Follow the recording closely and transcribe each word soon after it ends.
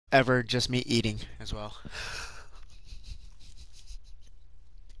ever just me eating as well.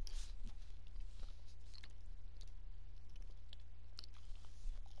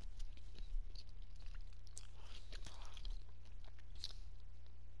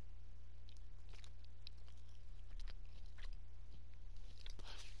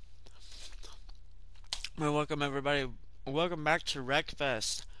 Well, welcome everybody. Welcome back to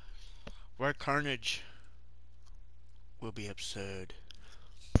Wreckfest, where carnage will be absurd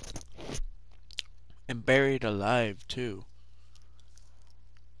and buried alive too.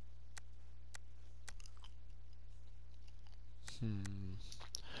 Hmm.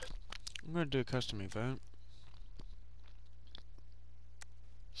 I'm gonna do a custom event.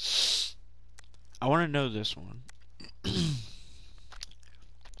 I want to know this one.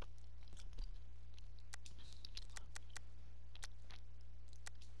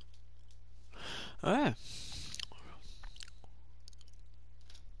 Oh yeah.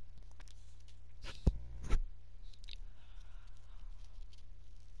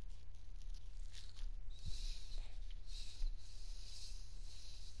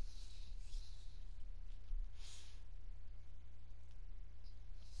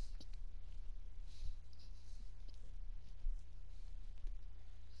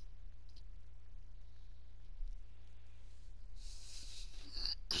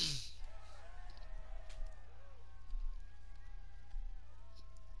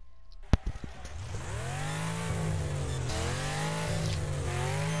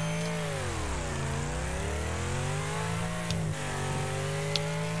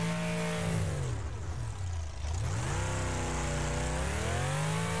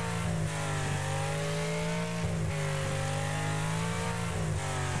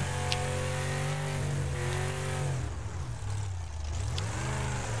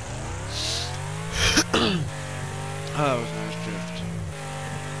 Oh, that was a nice drift.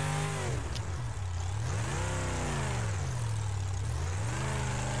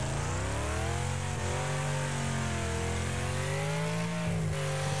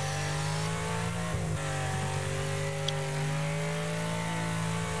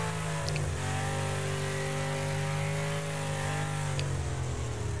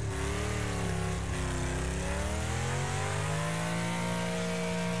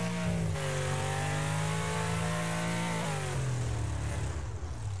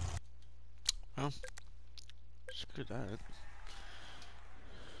 Well, screw that.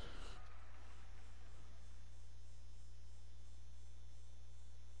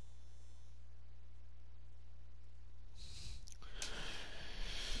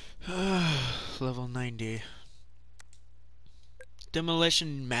 Level 90.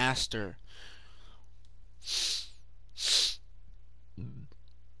 Demolition Master.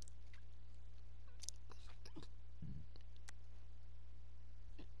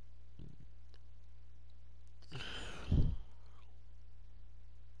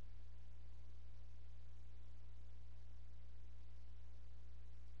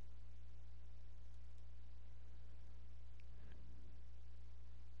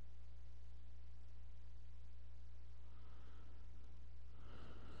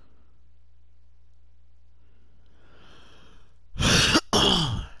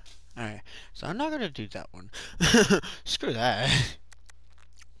 Alright, so I'm not gonna do that one. Screw that.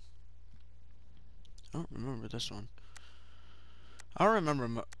 I don't remember this one. I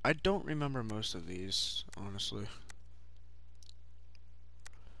don't remember most of these, honestly.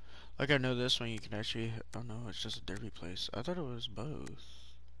 Like I know this one you can actually. Oh no, it's just a derby place. I thought it was both.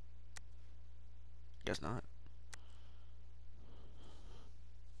 Guess not.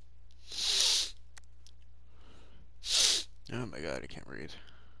 Oh my god, I can't read.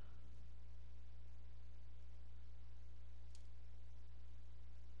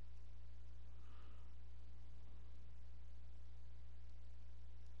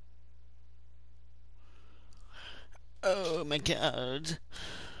 Oh my god.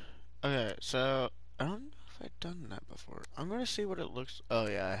 Okay, so I don't know if I've done that before. I'm gonna see what it looks. Oh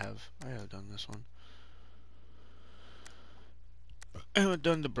yeah, I have. I have done this one. I haven't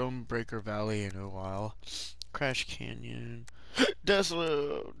done the Brome Breaker Valley in a while. Crash Canyon,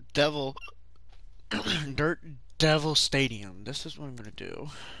 Desolate Devil, Dirt Devil Stadium. This is what I'm gonna do.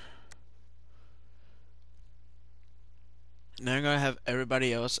 Now I'm gonna have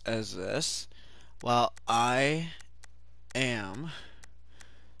everybody else as this, while I am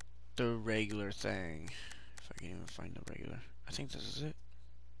the regular thing. If I can even find the regular. I think this is it.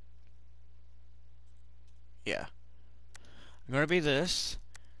 Yeah. I'm gonna be this,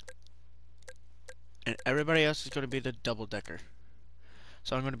 and everybody else is gonna be the double decker.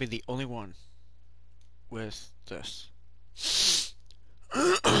 So I'm gonna be the only one with this.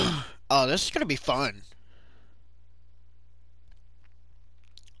 Oh, this is gonna be fun.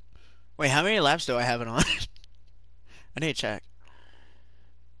 Wait, how many laps do I have it on? I need to check.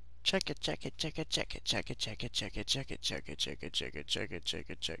 Check it, check it, check it, check it, check it, check it, check it, check it, check it, check it, check it, check it, check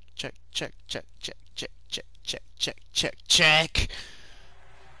it, check, check, check, check, check, check, check, check, check, check, check.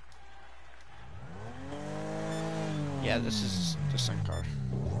 Yeah, this is the same car.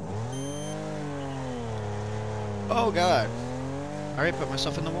 Oh god. I already put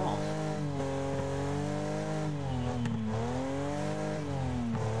myself in the wall.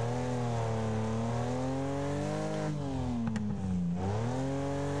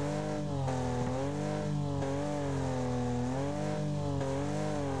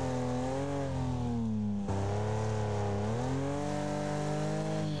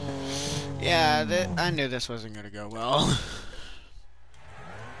 Yeah, I knew this wasn't gonna go well.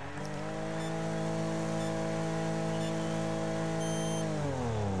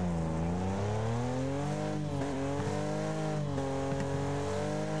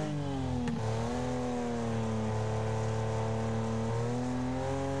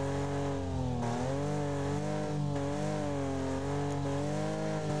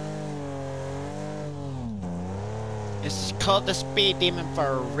 It's called the Speed Demon for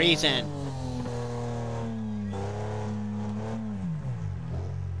a reason.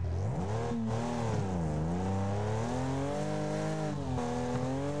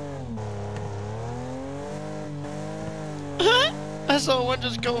 I saw one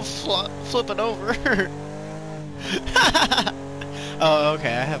just go flipping over. Oh,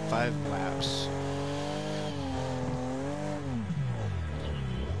 okay, I have 5 laps.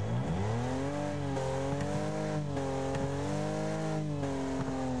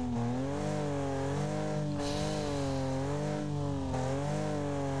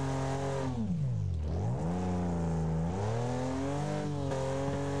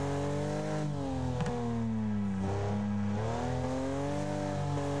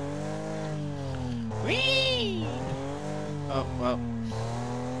 Whee! Oh, well.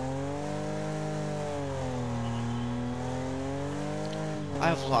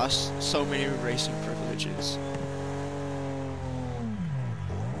 I've lost so many racing privileges.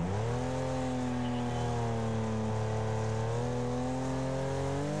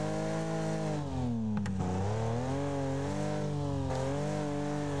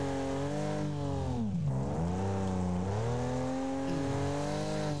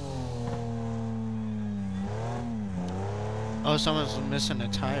 Oh, someone's missing a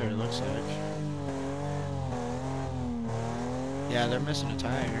tire, it looks like. Yeah, they're missing a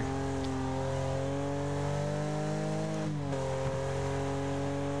tire.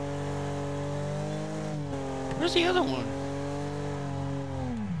 Where's the other one?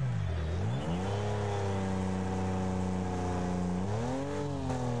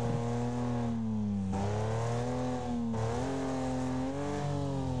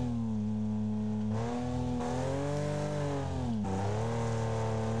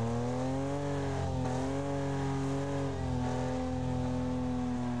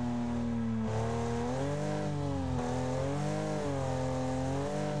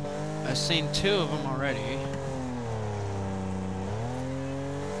 I've seen 2 of them already.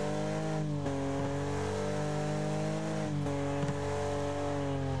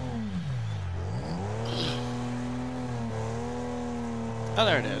 Oh,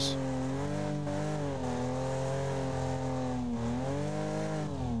 there it is.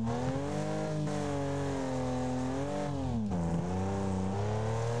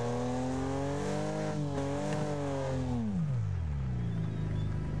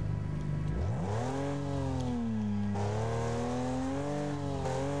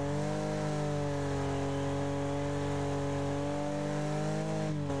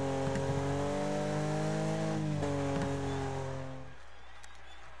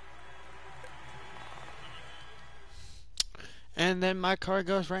 And then my car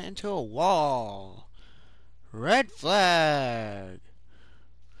goes right into a wall. Red flag.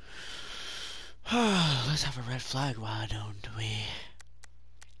 Let's have a red flag, why don't we?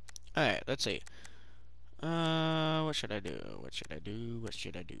 Alright, let's see. What should I do? What should I do? What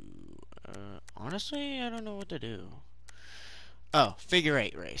should I do? Honestly, I don't know what to do. Oh, figure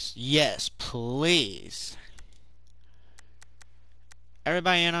 8 race. Yes, please.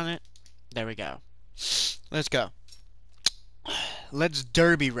 Everybody in on it? There we go. Let's go. Let's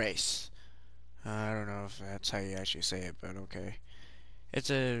derby race. I don't know if that's how you actually say it, but okay.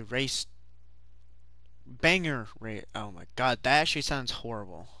 It's a race. Banger race. Oh my god, that actually sounds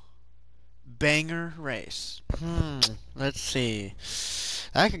horrible. Banger race. Let's see.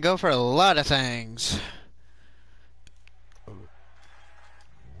 I could go for a lot of things.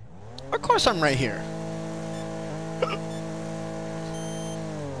 Of course I'm right here.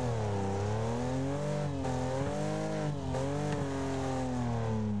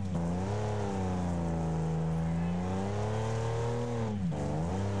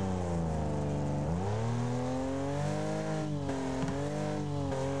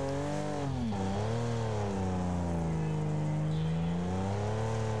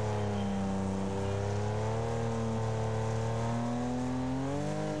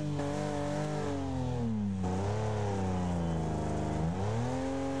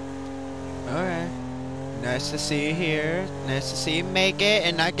 Alright. Nice to see you here. Nice to see you make it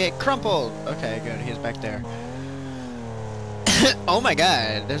and not get crumpled. Okay, good. He's back there. Oh my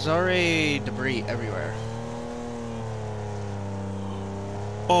god, there's already debris everywhere.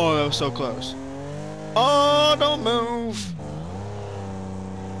 Oh, that was so close. Oh, don't move.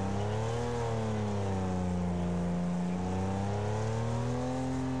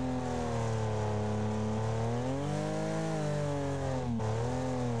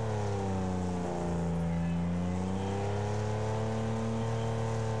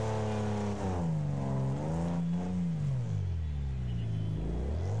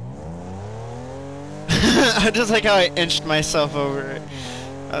 I just like how I inched myself over it.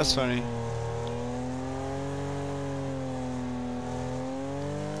 That's funny.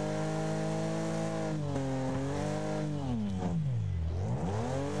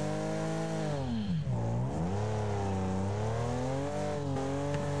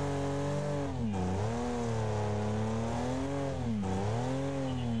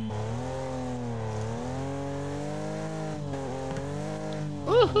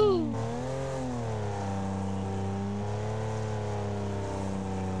 Woohoo!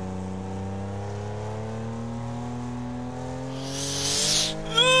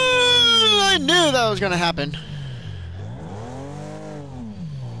 I knew that was gonna happen.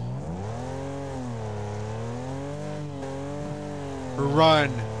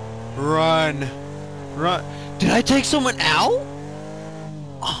 Run. Run. Run. Did I take someone out?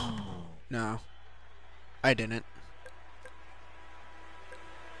 Oh, no. I didn't.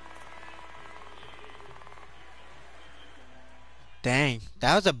 Dang.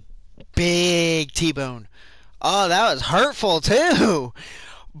 That was a big T-bone. Oh, that was hurtful too.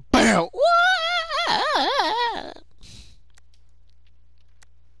 Bam.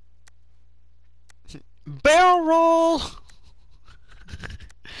 Barrel roll.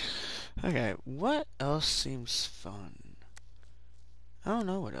 Okay, what else seems fun? I don't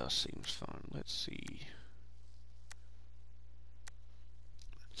know what else seems fun. Let's see.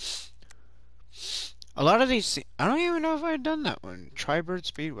 A lot of these, I don't even know if I've done that one. Tribird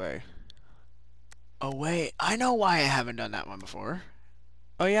Speedway. Oh wait, I know why I haven't done that one before.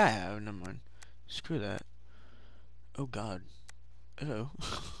 Oh yeah, I have. Never mind. Screw that. Oh god. Oh.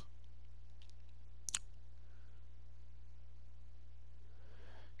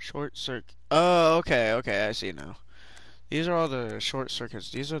 Short circuit. Oh, okay, okay, I see now. These are all the short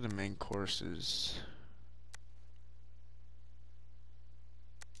circuits. These are the main courses.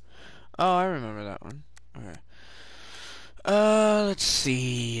 Oh, I remember that one. Okay. Let's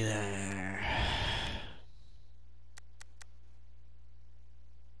see there.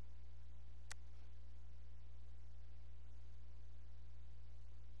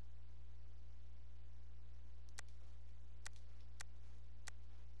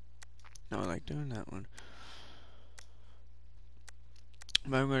 No, I like doing that one.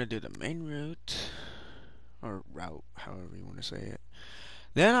 But I'm going to do the main route. Or route, however you want to say it.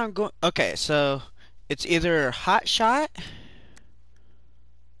 Then I'm going... Okay, so... It's either Hot Shot...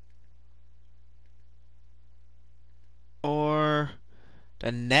 Or...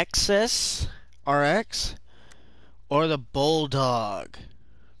 The Nexus RX... Or the Bulldog.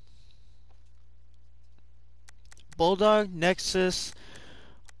 Bulldog, Nexus...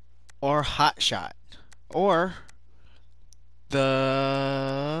 Or Hot Shot. Or...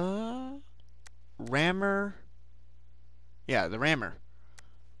 The... Rammer... Yeah, the Rammer.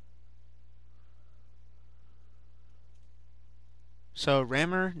 So,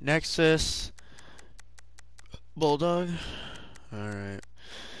 Rammer, Nexus, Bulldog. Alright.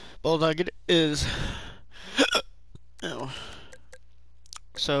 Bulldog it is. Oh.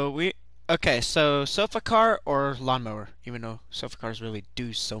 So, we... Okay, so sofa car or lawnmower? Even though sofa cars really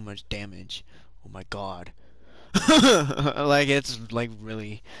do so much damage. Oh my god. Like, it's, like,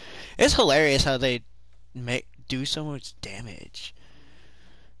 really... It's hilarious how they do so much damage.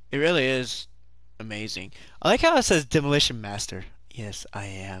 It really is amazing. I like how it says Demolition Master. Yes, I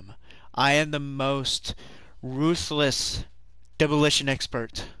am. I am the most ruthless demolition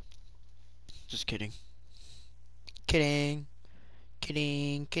expert. Just kidding. Kidding.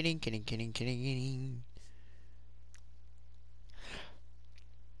 Kidding, kidding, kidding, kidding, kidding.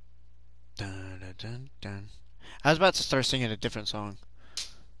 Dun, dun, dun, dun. I was about to start singing a different song,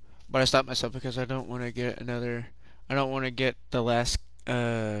 but I stopped myself because I don't want to get another. I don't want to get the last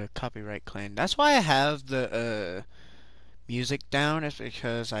copyright claim. That's why I have the music down. Is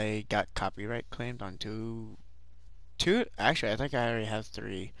because I got copyright claimed on two. Actually, I think I already have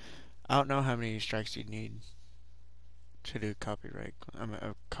three. I don't know how many strikes you need to do copyright. I'm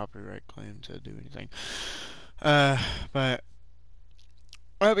a copyright claim to do anything. Uh, but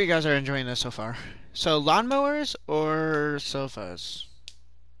I hope you guys are enjoying this so far. So, lawnmowers or sofas?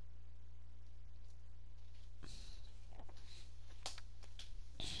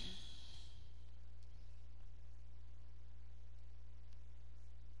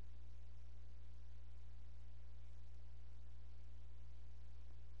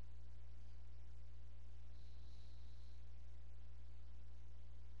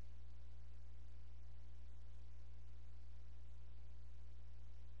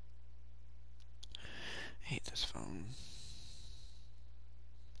 I hate this phone.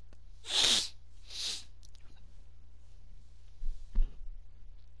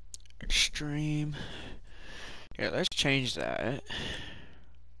 Extreme. Here, let's change that.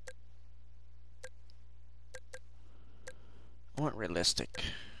 I want realistic.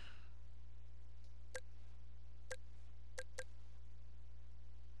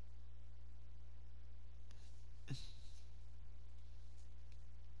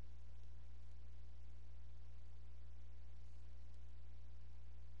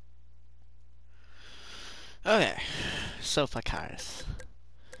 Okay, sofa cars.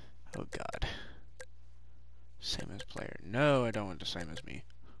 Oh god. Same as player. No, I don't want the same as me.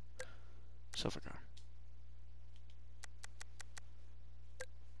 Sofa car.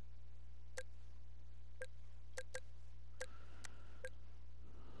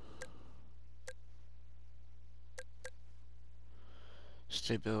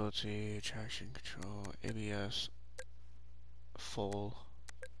 Stability, traction control, ABS, full.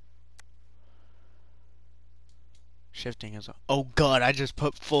 Shifting is. Oh god, I just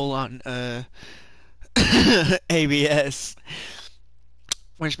put full on ABS.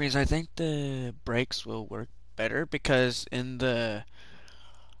 Which means I think the brakes will work better because in the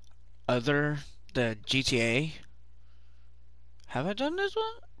other, the GTA, have I done this one?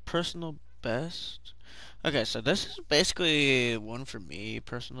 Personal best? Okay, so this is basically one for me,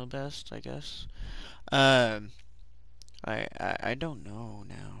 personal best, I guess. Um, I don't know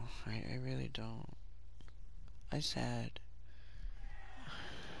now. I really don't. I sad.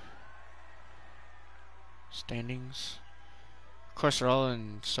 Standings. Of course, they're all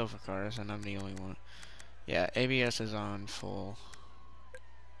in sofa cars, and I'm the only one. Yeah, ABS is on full.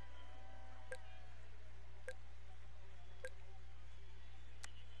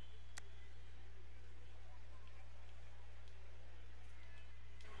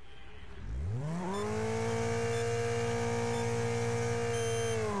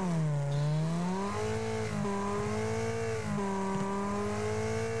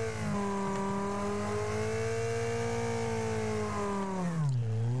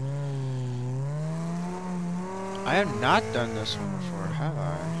 I have not done this one before, have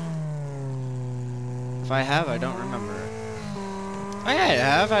I? If I have, I don't remember it. Oh yeah, I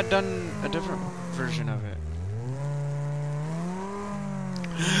have. I've done a different version of it.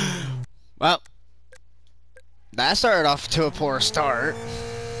 Well, that started off to a poor start.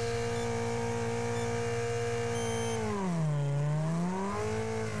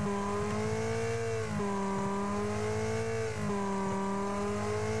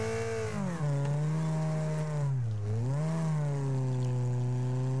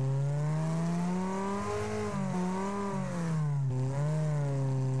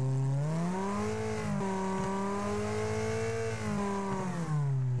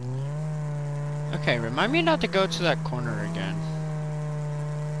 Okay, remind me not to go to that corner again.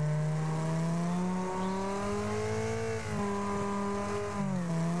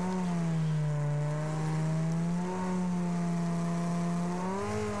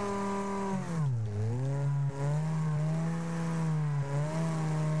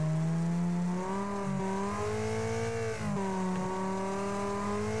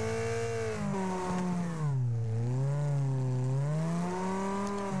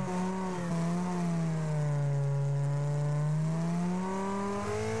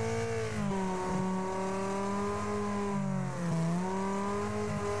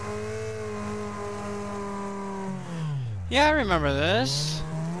 Yeah, I remember this.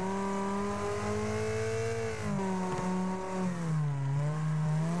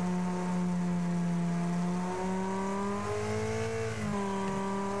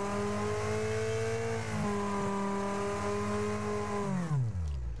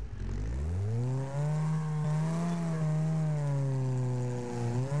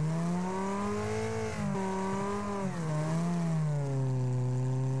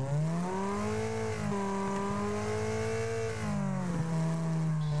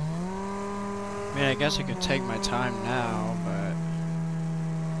 mean, I guess I could take my time now,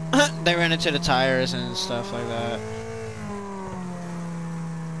 but they ran into the tires and stuff like that.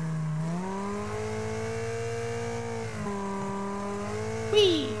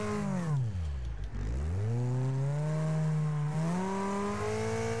 Whee!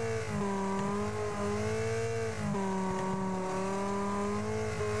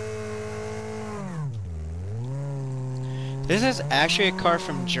 This is actually a car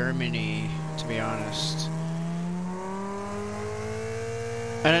from Germany, to be honest.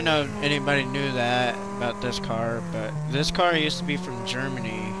 I don't know if anybody knew that about this car, but this car used to be from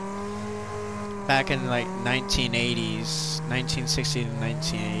Germany back in like 1980s, 1960s and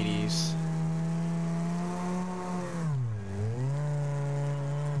 1980s.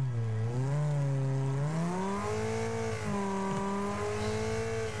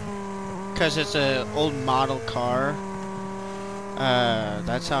 Because it's an old model car.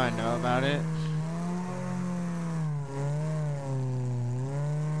 That's how I know about it.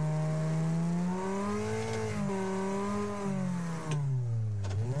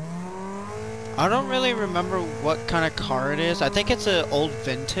 I don't really remember what kind of car it is. I think it's an old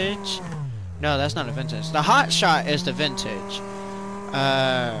vintage. No, that's not a vintage. The Hot Shot is the vintage.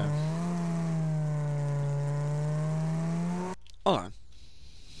 Hold on.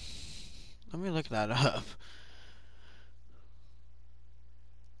 Let me look that up.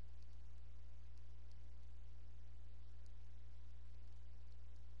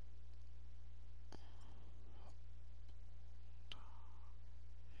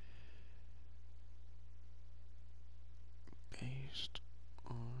 Based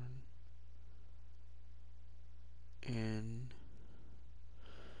on in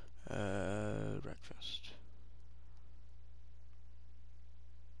Wreckfest.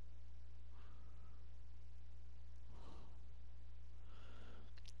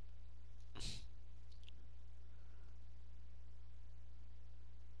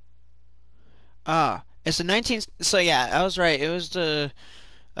 Ah, it's the 19. So yeah, I was right. It was the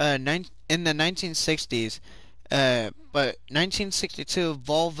in the 1960s. But 1962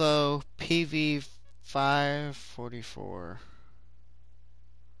 Volvo PV544.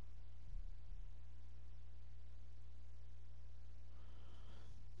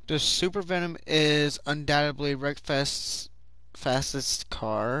 The Super Venom is undoubtedly Wreckfest's fastest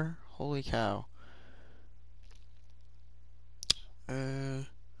car. Holy cow. Uh,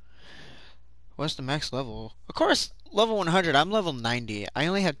 what's the max level? Of course, level 100. I'm level 90. I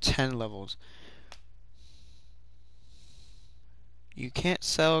only have 10 levels. You can't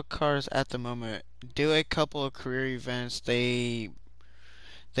sell cars at the moment. Do a couple of career events. They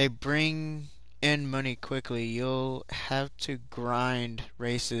bring in money quickly. You'll have to grind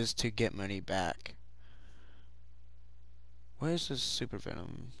races to get money back. What is this Super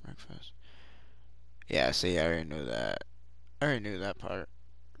Venom Wreckfest? Yeah, see, I already knew that. I already knew that part.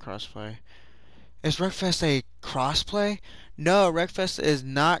 Crossplay. Is Wreckfest a crossplay? No, Wreckfest is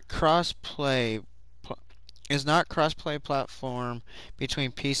not crossplay. Is not crossplay platform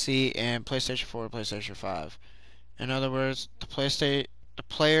between PC and PlayStation 4 and PlayStation 5. In other words, the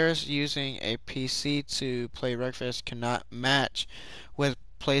players using a PC to play Wreckfest cannot match with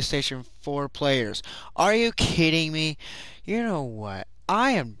PlayStation 4 players. Are you kidding me? You know what?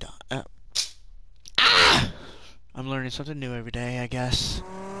 I am done. I'm learning something new every day, I guess.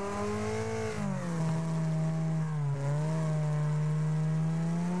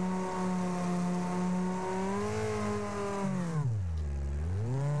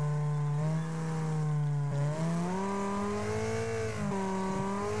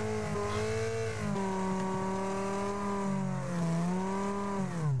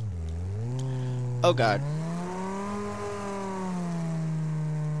 Oh god.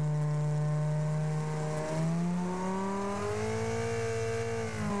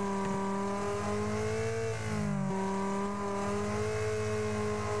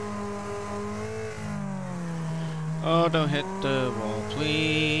 Oh, don't hit the wall,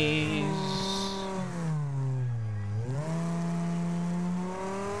 please.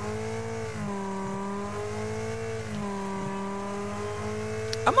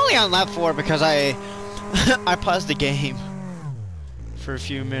 I'm only on lap 4 because I I paused the game for a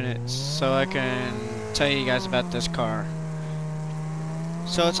few minutes so I can tell you guys about this car.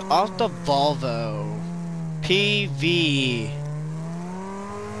 So it's off the Volvo PV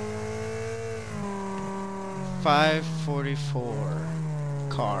 544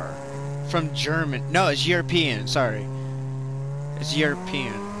 car from German. No, it's European. Sorry, it's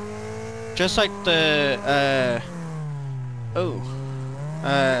European. Just like the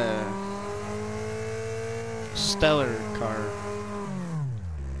Stellar car.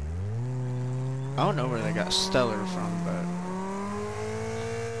 I don't know where they got Stellar from, but...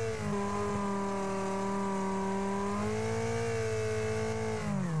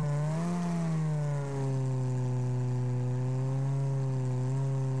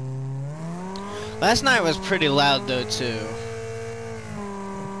 Last night was pretty loud though too.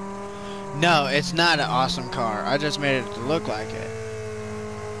 No, it's not an awesome car. I just made it to look like it.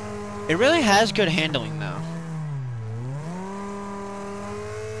 It really has good handling though.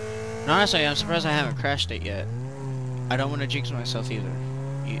 And honestly, I'm surprised I haven't crashed it yet. I don't want to jinx myself either.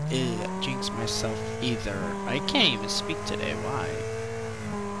 Jinx myself either. I can't even speak today. Why?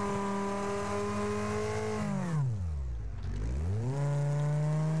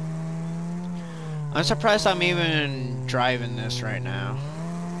 I'm surprised I'm even driving this right now.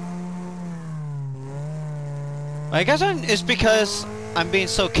 I guess it's because I'm being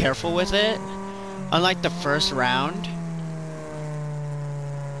so careful with it. Unlike the first round.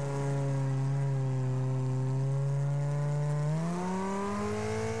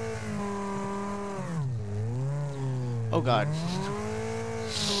 Oh god.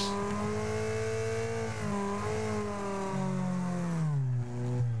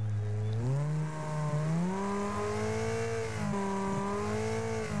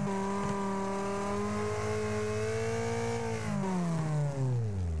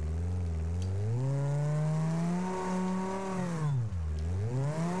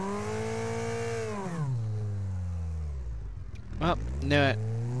 Well, knew it.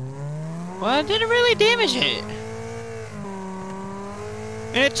 Well, it didn't really damage it.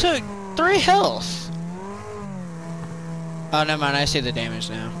 And it took 3 health. Oh, never mind. I see the damage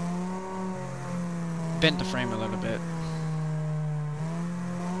now. Bent the frame a little bit.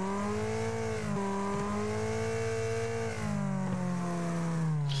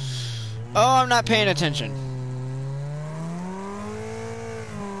 Oh, I'm not paying attention.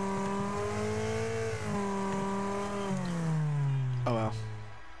 Oh well.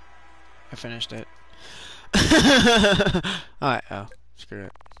 I finished it. Alright, oh. Screw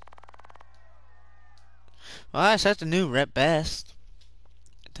it. Well, I set the new rep best.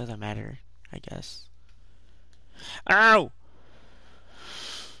 It doesn't matter, I guess. Ow!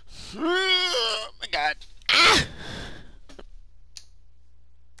 Oh my god. Ah!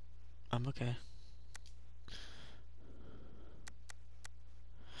 I'm okay.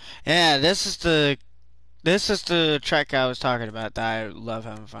 Yeah, this is the track I was talking about that I love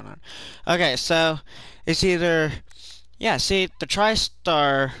having fun on. Okay, so it's either, yeah. See, the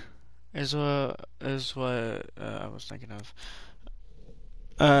TriStar is what I was thinking of.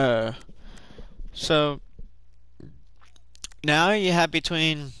 So now you have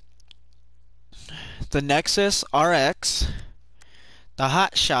between the Nexus RX, the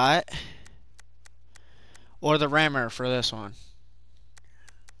Hot Shot, or the Rammer for this one.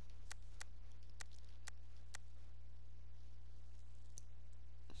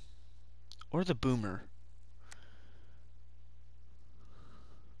 Or the Boomer.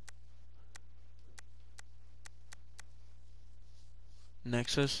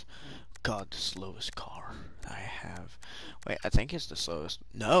 Nexus. God, the slowest car I have. Wait, I think it's the slowest.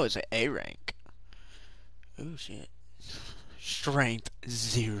 No, it's an A rank. Oh shit. Strength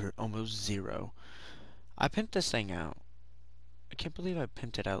 0, almost 0. I pimped this thing out. I can't believe I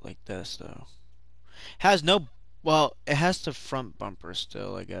pimped it out like this though. Has no, well, it has the front bumper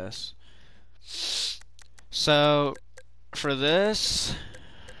still, I guess. So, for this,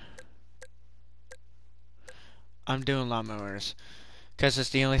 I'm doing lawnmowers. Because it's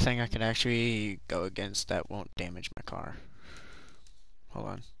the only thing I can actually go against that won't damage my car. Hold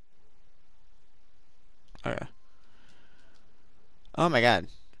on. Okay. Oh my god.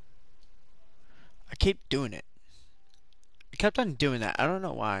 I keep doing it. I kept on doing that. I don't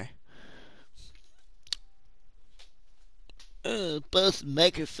know why. Both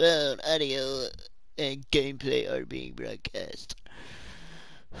microphone, audio, and gameplay are being broadcast.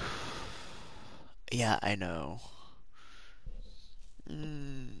 Yeah, I know.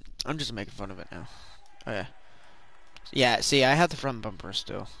 I'm just making fun of it now. Okay. Yeah, see, I have the front bumper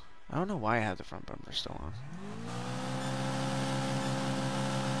still. I don't know why I have the front bumper still on.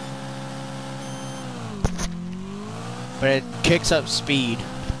 But it kicks up speed.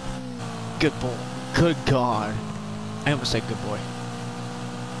 Good boy. Good God. I almost said good boy.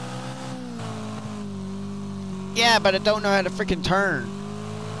 Yeah, but I don't know how to freaking turn.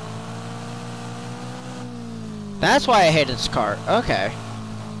 That's why I hate this car. Okay.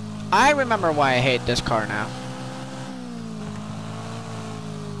 I remember why I hate this car now.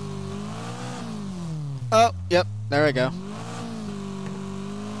 Oh, yep. There we go.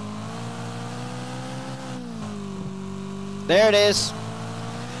 There it is.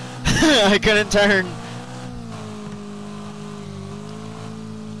 I couldn't turn.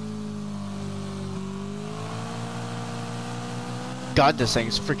 God, this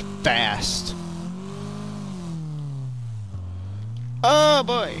thing's freaking fast. Oh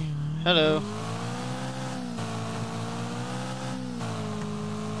boy. Hello.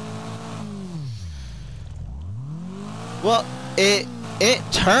 Well, it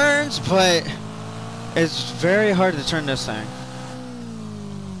turns, but it's very hard to turn this thing.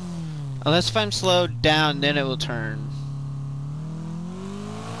 Unless if I'm slowed down, then it will turn.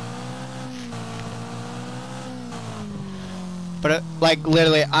 But like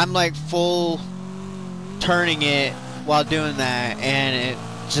literally, I'm like full turning it while doing that, and it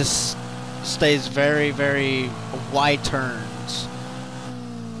just stays very, very wide turns.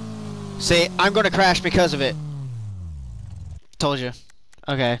 See, I'm gonna crash because of it. Told you.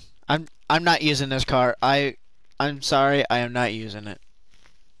 Okay, I'm not using this car. I'm sorry, I am not using it.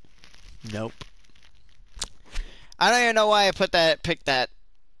 Nope. I don't even know why I picked that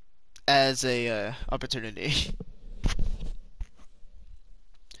as a opportunity.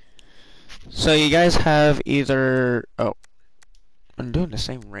 So you guys have either I'm doing the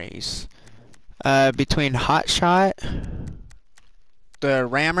same race. Between Hot Shot, the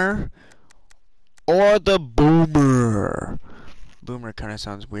Rammer, or the Boomer. Boomer kind of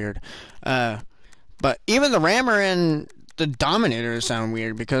sounds weird. But even the Rammer and the Dominator sound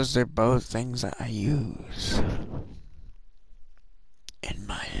weird because they're both things that I use in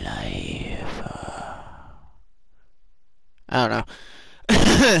my life. I don't know.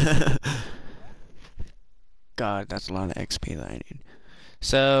 God, that's a lot of XP that I need.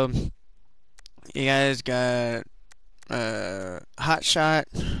 So, you guys got Hot Shot,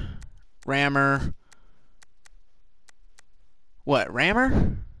 Rammer. What,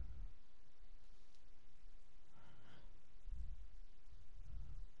 Rammer?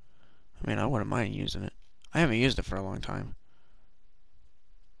 I mean, I wouldn't mind using it. I haven't used it for a long time.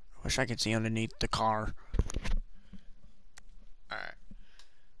 I wish I could see underneath the car. Alright.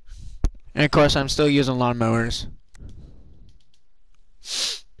 And of course, I'm still using lawnmowers.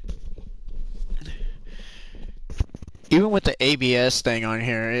 Even with the ABS thing on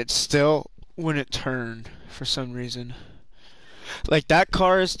here, it still wouldn't turn for some reason. Like, that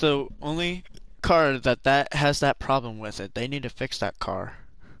car is the only car that has that problem with it. They need to fix that car.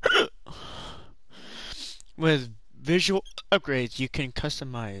 With visual upgrades, you can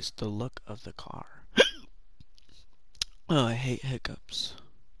customize the look of the car. Oh, I hate hiccups.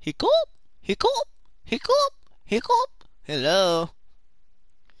 Hiccup? Hiccup? Hiccup? Hiccup? Hello?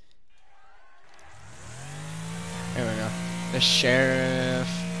 There we go. The Sheriff,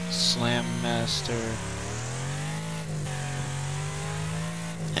 Slam Master.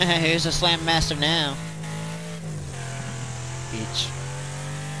 Who's the Slam Master now? Beach.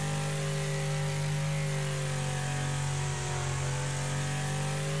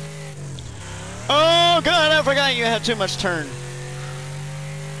 Oh god, I forgot you had too much turn.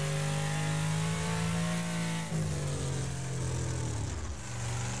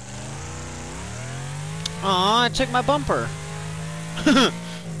 Aw, I took my bumper.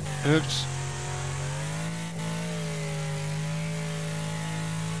 Oops.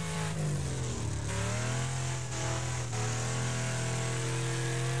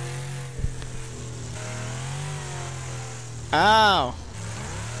 Ow.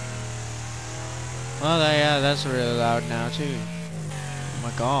 Well, yeah, that's really loud now, too. Oh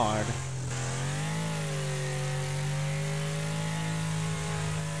my god.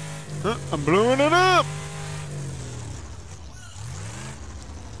 I'm blowing it up!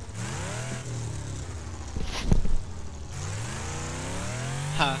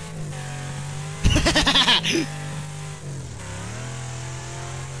 Huh.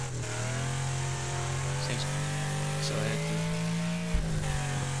 Seems so active.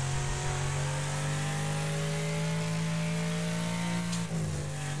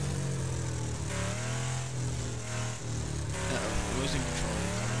 Uh-oh, losing control of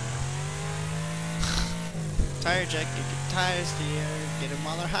the car. Tire check, get tires here, get them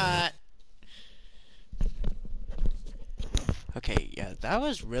while they're hot. Okay, yeah, that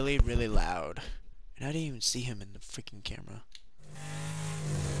was really, really loud. And I didn't even see him in the freaking camera.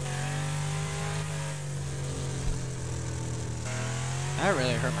 That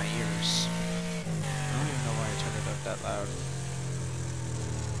really hurt my ears. I don't even know why I turned it up that loud.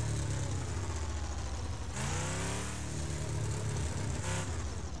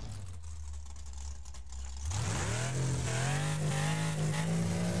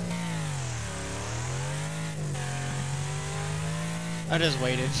 I just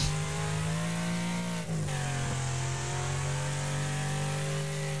waited.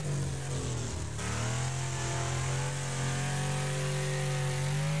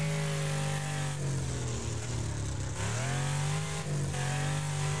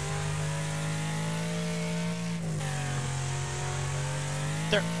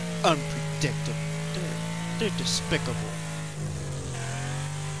 They're unpredictable. They're despicable.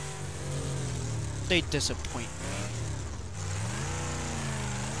 They disappoint me.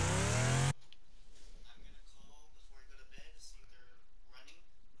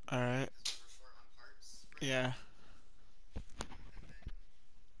 Alright. Yeah.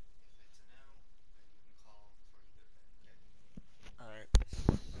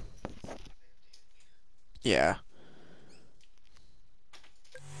 Alright. Yeah.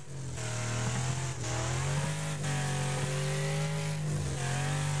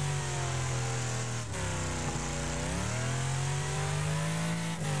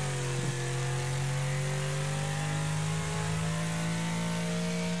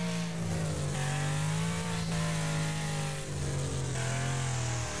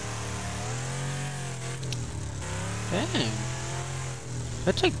 Dang.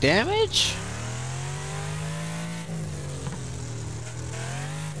 That took damage?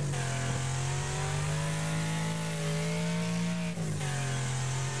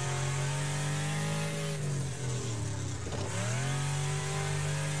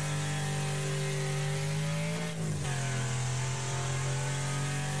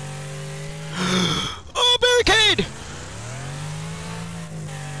 Oh, barricade!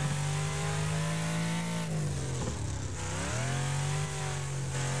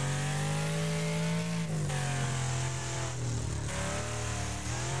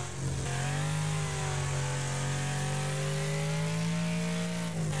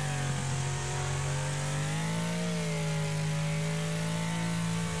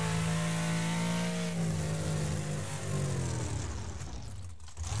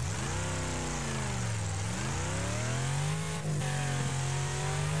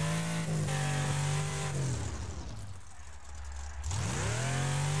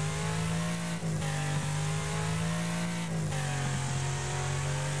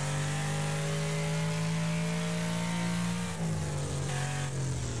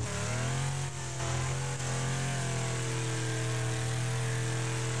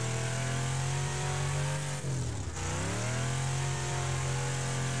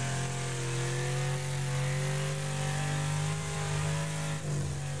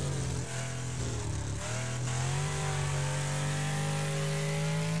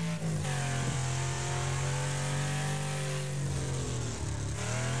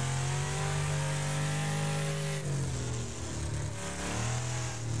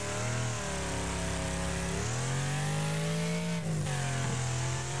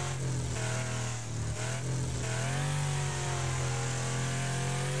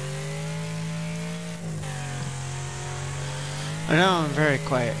 I know I'm very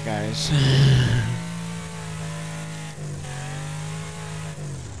quiet, guys.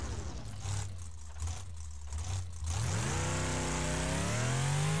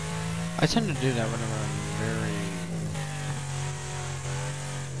 I tend to do that whenever I'm very...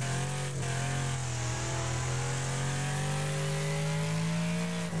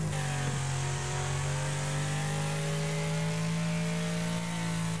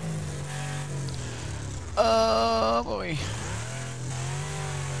 Oh boy.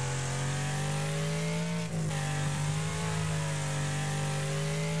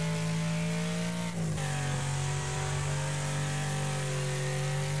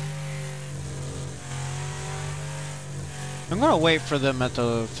 I'm gonna wait for them at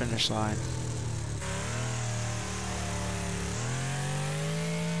the finish line.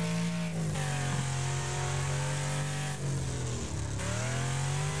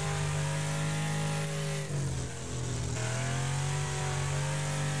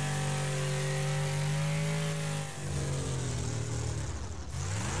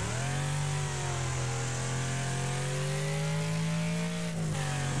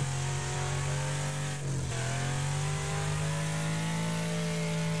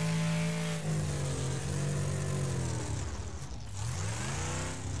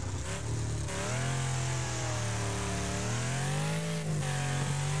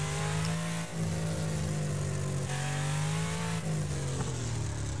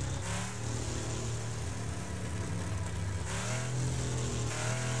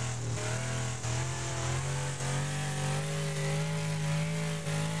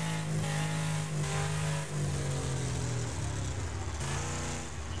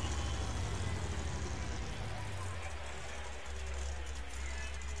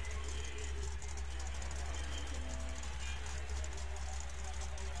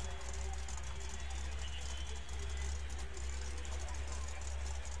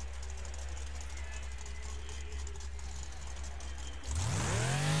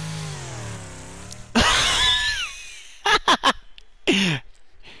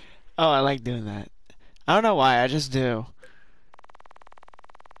 Oh, I like doing that. I don't know why, I just do.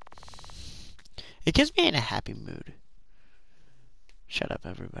 It gets me in a happy mood. Shut up,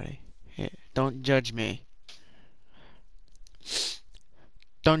 everybody. Here, don't judge me.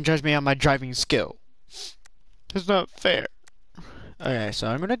 Don't judge me on my driving skill. It's not fair. Okay, so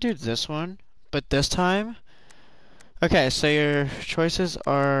I'm gonna do this one, but this time... Okay, so your choices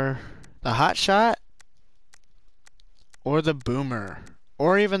are the hot shot, or the boomer,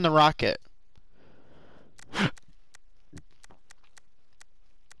 or even the rocket.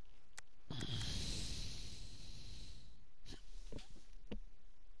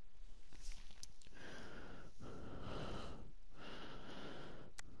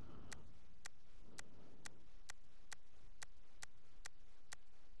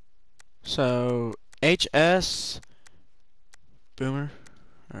 So, HS, boomer.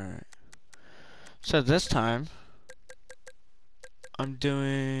 Alright. So this time, I'm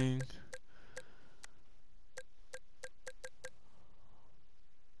doing...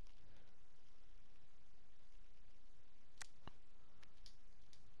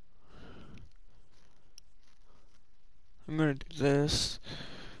 I'm gonna do this.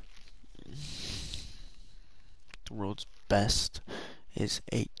 The world's best is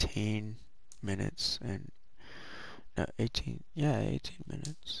 18 minutes and... No, 18... Yeah, 18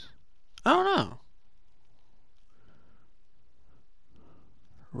 minutes. I don't know.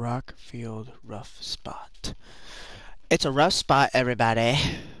 Rockfield rough spot. It's a rough spot, everybody.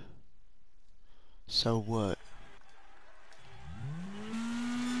 So what?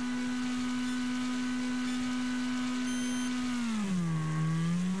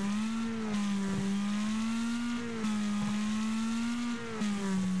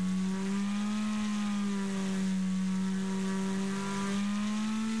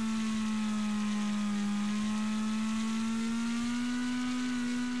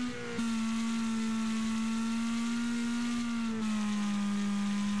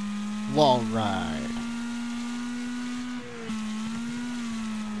 Wall ride.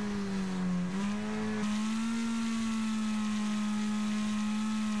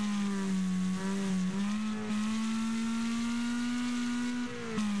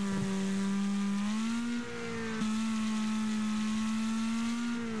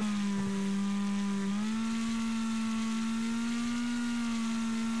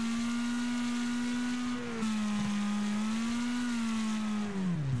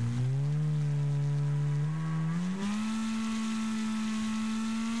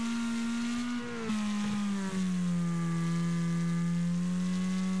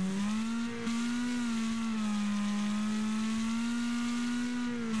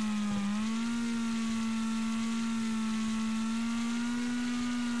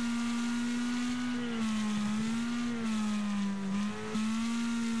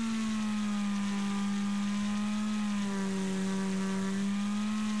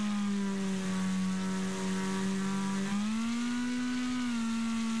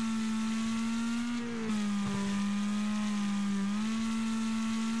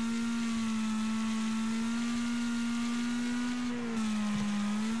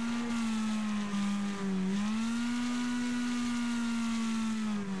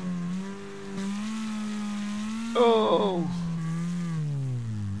 Oh!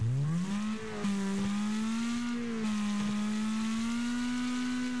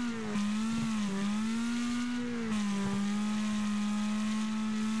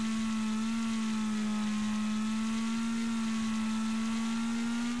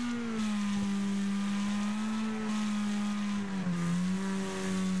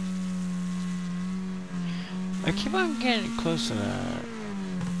 I keep on getting close to that.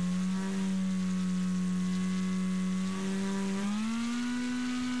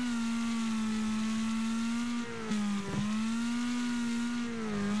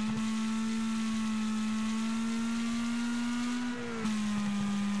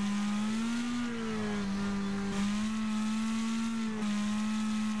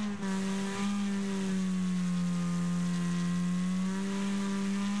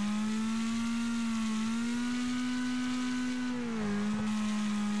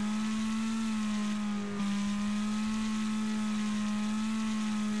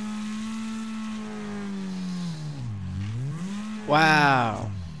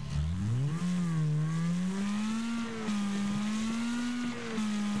 Wow.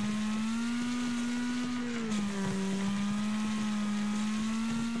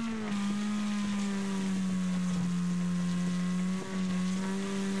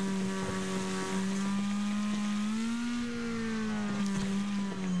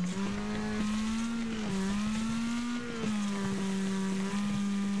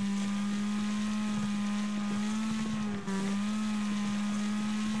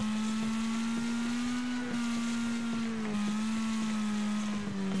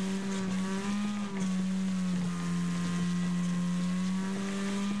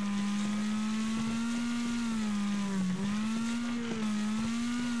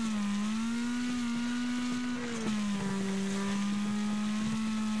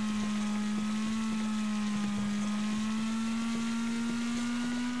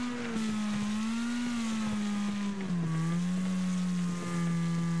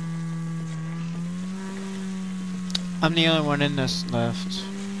 I'm the only one in this left.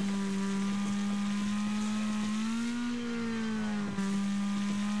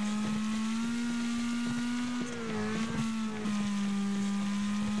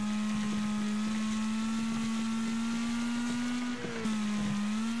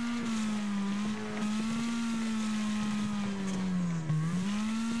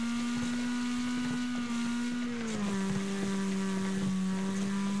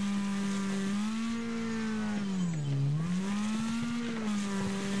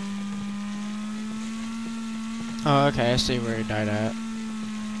 Oh, okay, I see where he died at.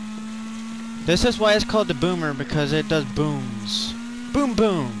 This is why it's called the boomer, because it does booms. Boom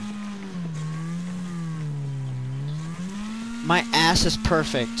boom! My ass is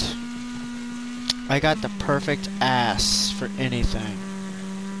perfect. I got the perfect ass for anything.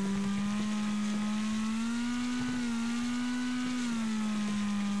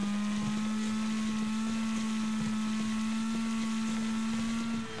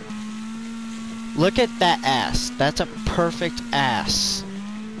 Look at that ass. That's a perfect ass.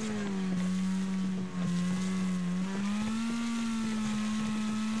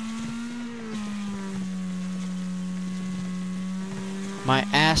 My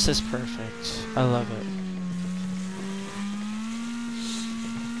ass is perfect. I love it.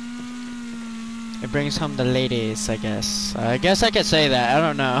 It brings home the ladies, I guess. I guess I could say that. I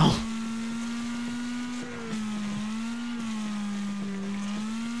don't know.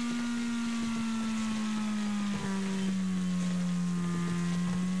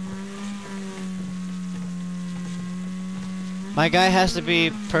 My guy has to be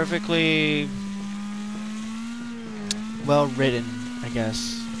perfectly well written, I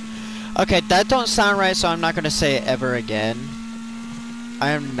guess. Okay, that don't sound right, so I'm not gonna say it ever again.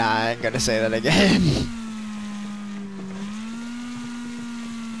 I am not gonna say that again.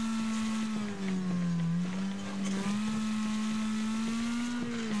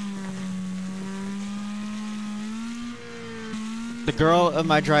 The girl of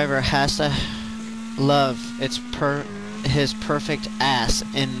my driver has to love his perfect ass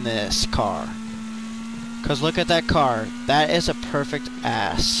in this car. Cause look at that car. That is a perfect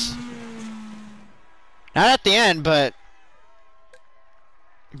ass. Not at the end, but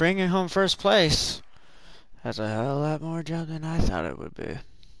bringing home first place. That's a hell of a lot more job than I thought it would be.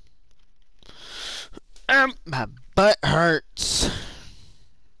 My butt hurts.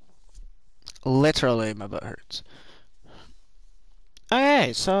 Literally, my butt hurts.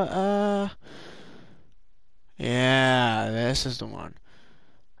 Okay, so, yeah, this is the one.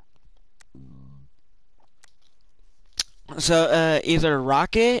 So, either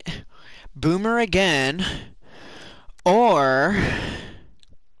Rocket, Boomer again, or,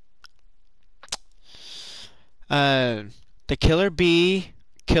 the Killer Bee,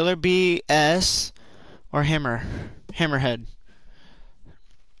 Killer Bee S, or Hammerhead.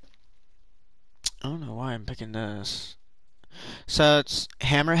 I don't know why I'm picking this. So it's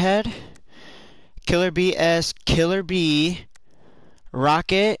Hammerhead, Killer Bee S, Killer Bee,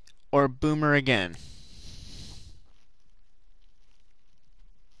 Rocket, or Boomer again.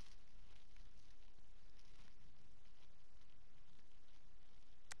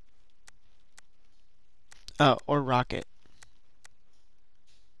 Oh, or Rocket.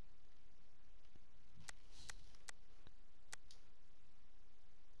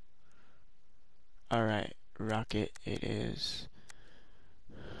 Alright, Rocket it is.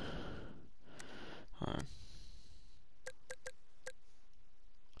 Hold on.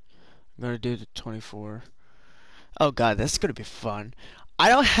 I'm gonna do the 24. Oh god, this is gonna be fun. I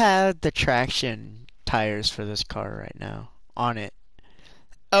don't have the traction tires for this car right now on it.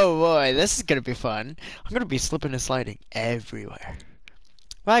 Oh boy, this is gonna be fun. I'm gonna be slipping and sliding everywhere.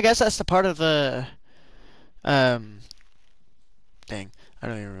 Well, I guess that's the part of the thing. I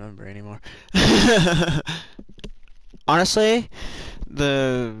don't even remember anymore. Honestly,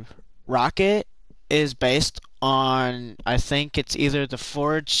 the Rocket is based on, I think it's either the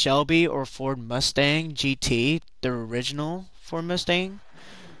Ford Shelby or Ford Mustang GT, the original Ford Mustang.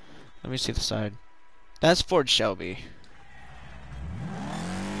 Let me see the side. That's Ford Shelby.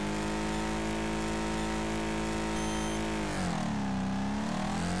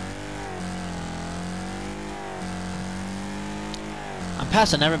 I'm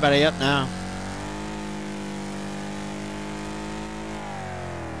passing everybody up now.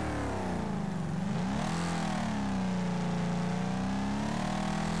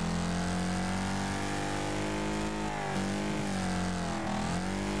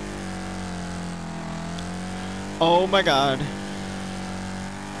 Oh my god.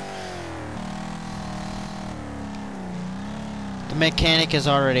 The mechanic is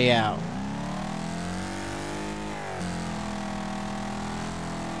already out.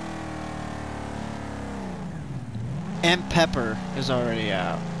 And Pepper is already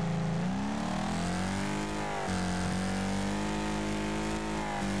out.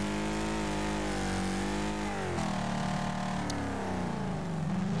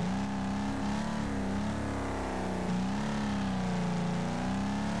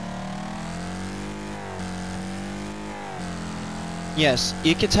 Yes,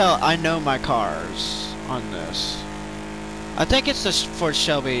 you can tell I know my cars on this. I think it's the Ford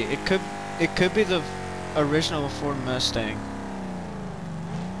Shelby. It could be the original Ford Mustang.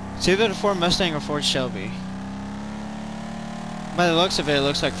 It's either the Ford Mustang or Ford Shelby. By the looks of it, it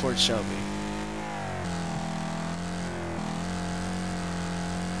looks like Ford Shelby.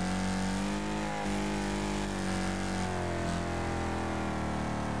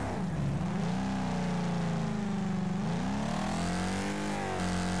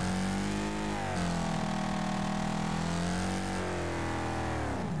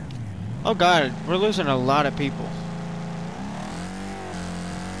 Oh god, we're losing a lot of people.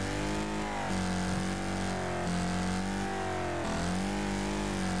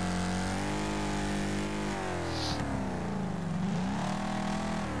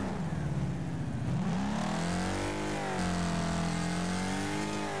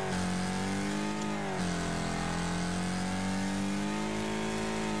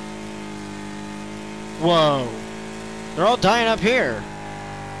 Whoa. They're all dying up here.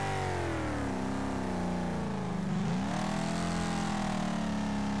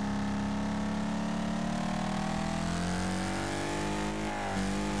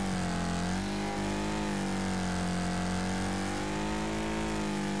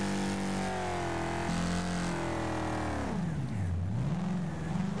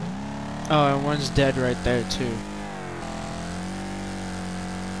 Oh, and one's dead right there too.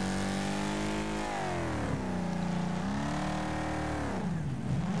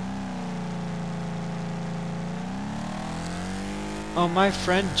 Oh, my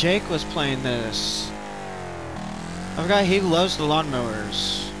friend Jake was playing this. I forgot he loves the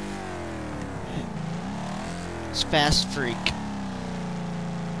lawnmowers. It's Fast Freak.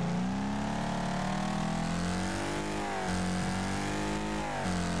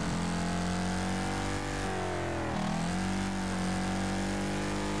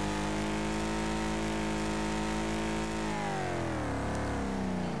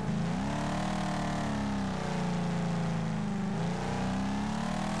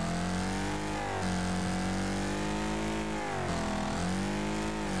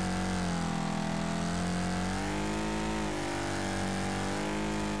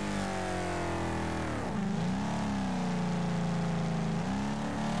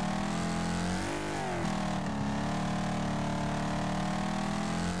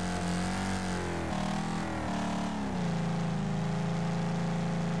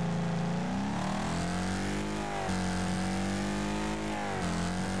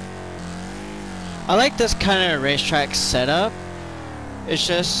 I like this kind of racetrack setup. It's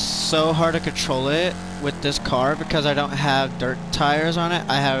just so hard to control it with this car because I don't have dirt tires on it.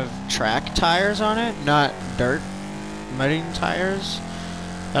 I have track tires on it, not dirt mudding tires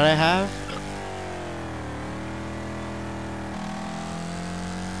that I have.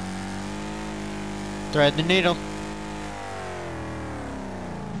 Thread the needle.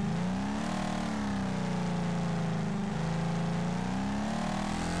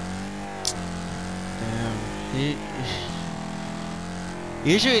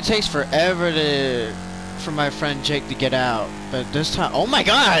 Usually it takes forever for my friend Jake to get out, but this time, oh my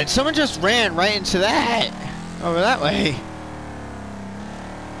god, someone just ran right into that, over that way.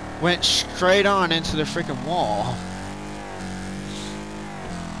 Went straight on into the freaking wall.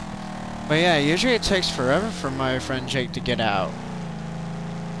 But yeah, usually it takes forever for my friend Jake to get out.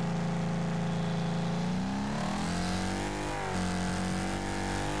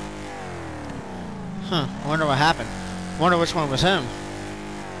 Huh, I wonder what happened. Wonder which one was him.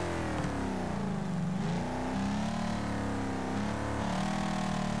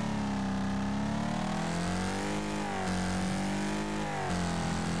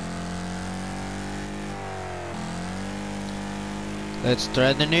 Let's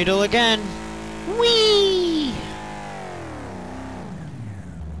thread the needle again. Whee!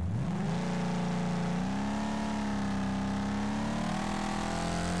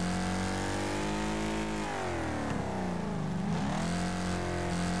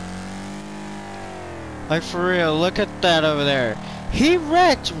 Like for real, look at that over there. He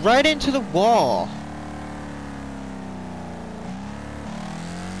wrecked right into the wall.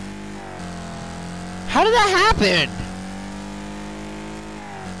 How did that happen?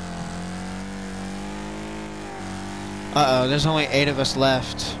 Uh-oh, there's only 8 of us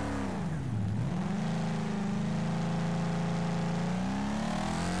left.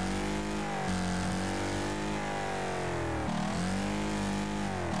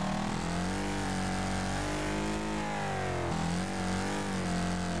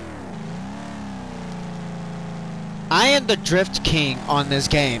 I am the drift king on this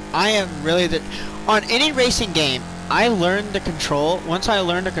game. I am really the... On any racing game, I learned the control. Once I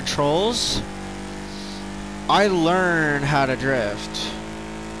learn the controls, I learn how to drift.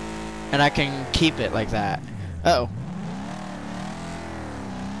 And I can keep it like that. Uh-oh.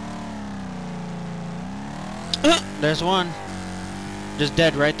 There's one. Just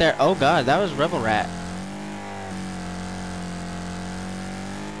dead right there. Oh god, that was Rebel Rat.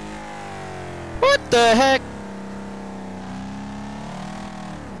 What the heck?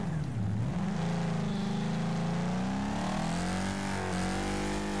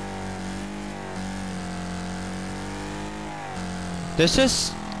 This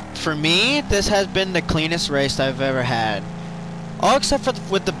is, for me, this has been the cleanest race I've ever had. All except for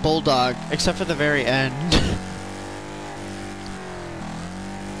with the Bulldog, except for the very end.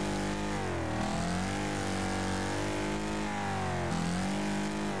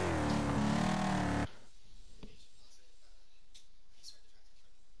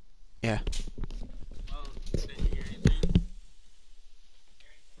 Yeah. Well, did you hear anything? Did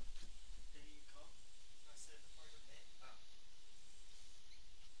he call? I said before you went.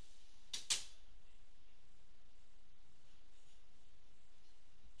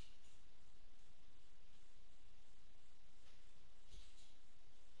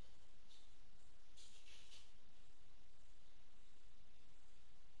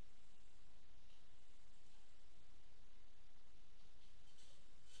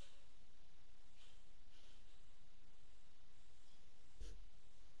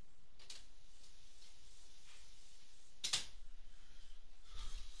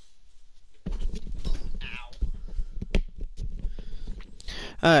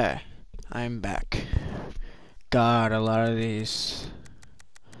 I'm back. God, a lot of these.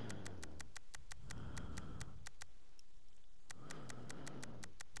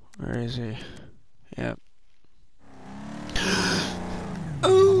 Where is he? Yep.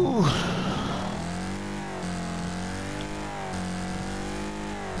 Ooh!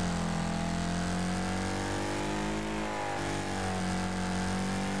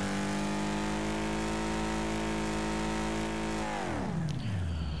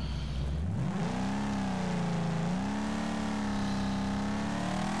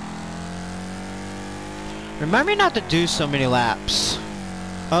 Remind me not to do so many laps.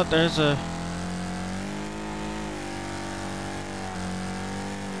 Oh, there's a...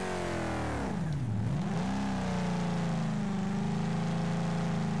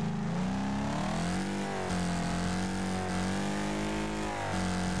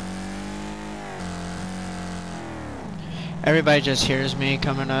 Everybody just hears me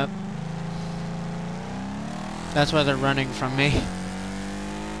coming up. That's why they're running from me.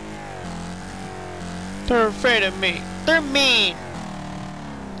 They're afraid of me. They're mean.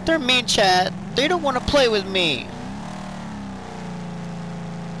 They're mean, Chad. They don't want to play with me.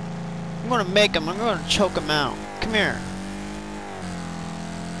 I'm gonna make them. I'm gonna choke them out. Come here.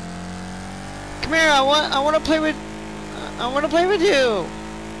 Come here. I want to play with. I want to play with you.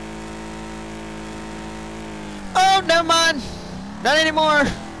 Oh, never mind. Not anymore.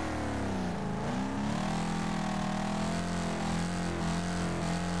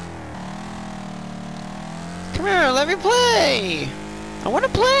 Come here, let me play. I want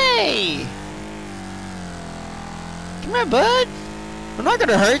to play. Come here, bud. I'm not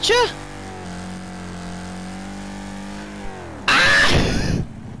gonna hurt you. Ah!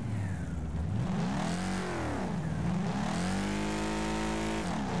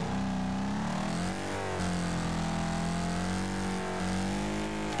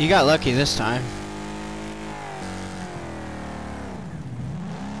 You got lucky this time.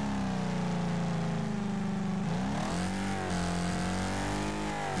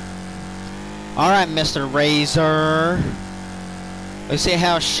 Alright, Mr. Razor. Let's see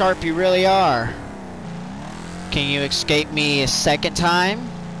how sharp you really are. Can you escape me a second time?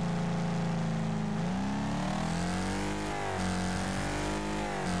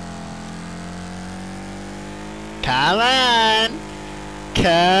 Come on!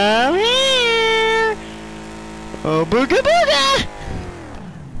 Come here! Oh, booga booga!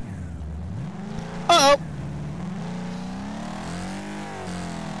 Uh-oh!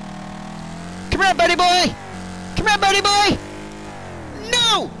 Come here, buddy boy! Come here, buddy boy!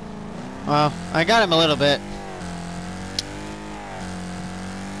 No! Well, I got him a little bit.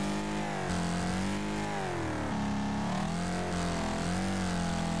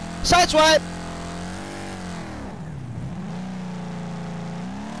 Sideswipe!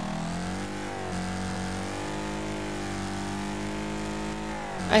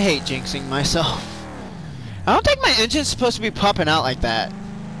 I hate jinxing myself. I don't think my engine's supposed to be popping out like that.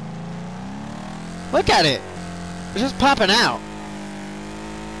 Look at it. It's just popping out.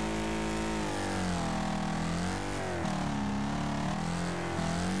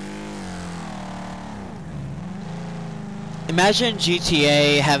 Imagine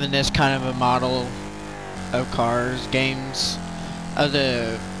GTA having this kind of a model of cars, games, of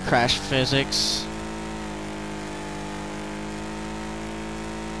the crash physics.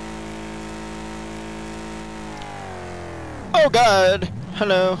 Oh God!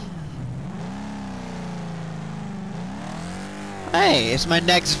 Hello. Hey, it's my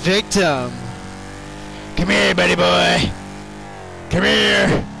next victim. Come here, buddy boy. Come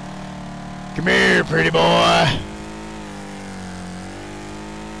here. Come here, pretty boy.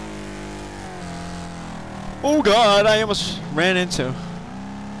 Oh God, I almost ran into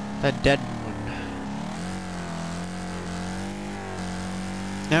that dead one.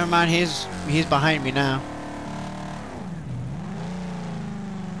 Never mind, he's behind me now.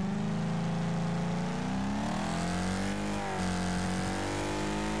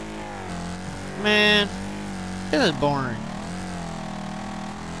 Man, this is boring.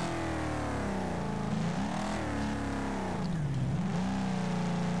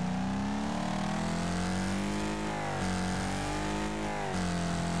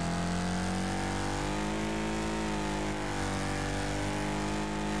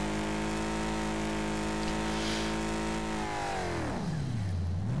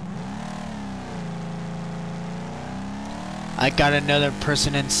 I got another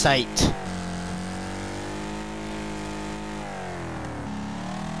person in sight.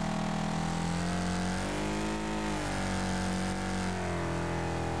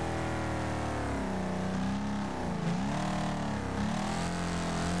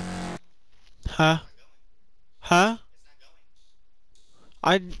 Huh? Huh?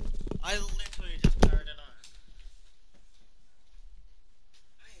 I literally just turned it on.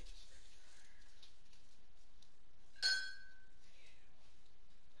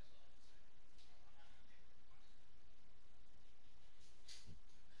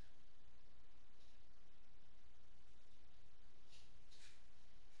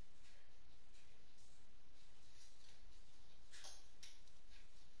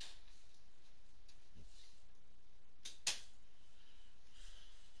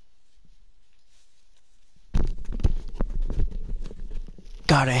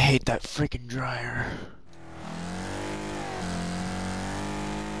 God, I hate that freaking dryer.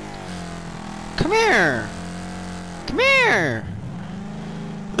 Come here! Come here!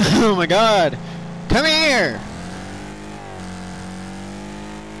 Oh my God! Come here!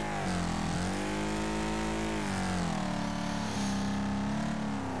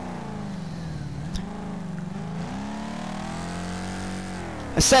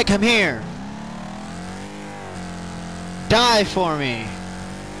 I said come here! Die for me!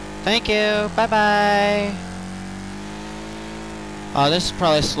 Thank you! Bye-bye! Oh, this is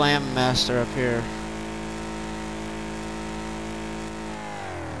probably Slam Master up here.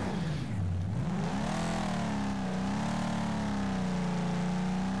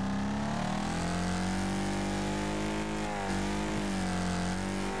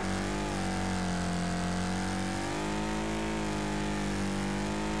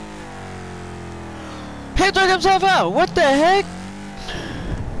 He took himself out! What the heck?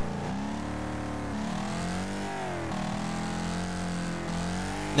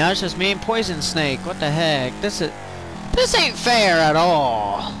 Now it's just me and Poison Snake. What the heck? This ain't fair at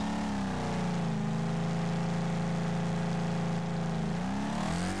all.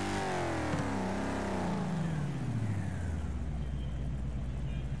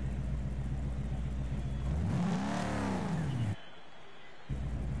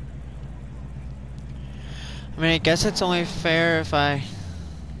 I mean, I guess it's only fair if I...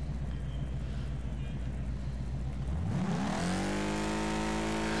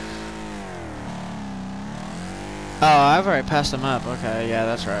 Oh, I've already passed him up. Okay, yeah,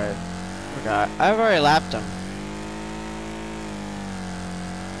 that's right. Forgot. I've already lapped him.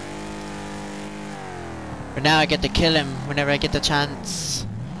 But now I get to kill him whenever I get the chance.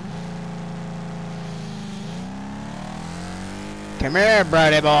 Come here,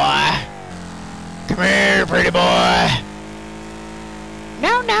 pretty boy. Come here, pretty boy.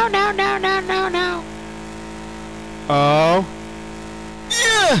 No, no, no, no, no, no, no. Oh.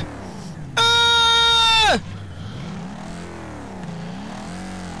 Yeah.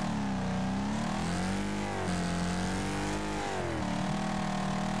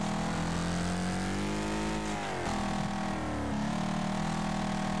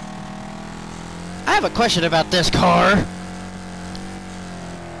 I have a question about this car.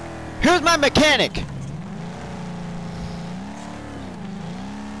 Who's my mechanic?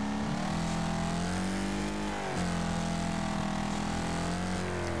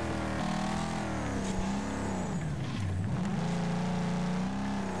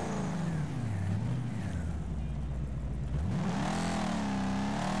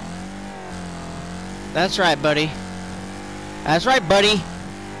 That's right, buddy. That's right, buddy.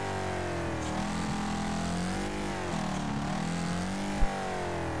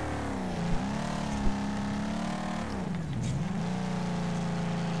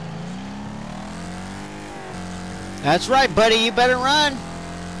 That's right, buddy. You better run.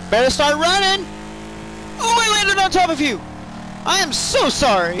 Better start running. Oh, I landed on top of you. I am so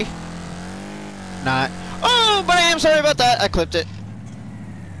sorry. Not. Oh, but I am sorry about that. I clipped it.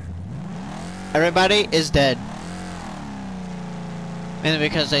 Everybody is dead. Mainly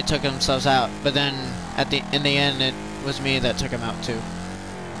because they took themselves out. But then, in the end, it was me that took them out too.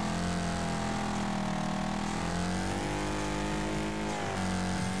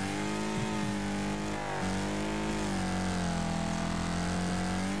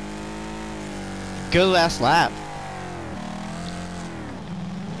 Good last lap.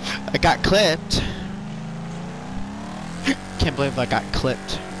 I got clipped. Can't believe I got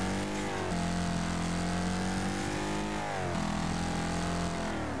clipped.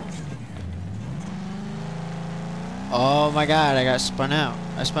 Oh my god, I got spun out.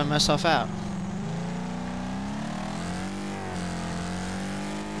 I spun myself out.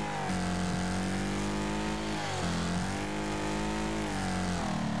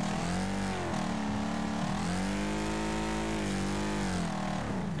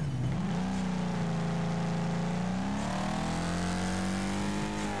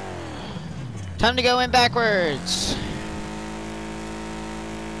 Time to go in backwards.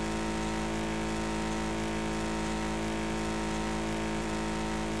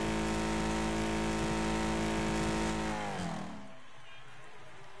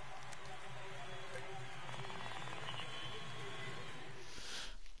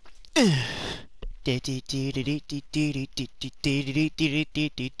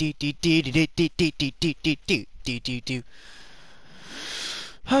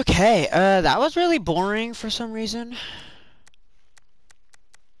 Okay, that was really boring for some reason.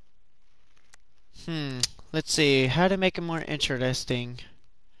 Let's see, how to make it more interesting.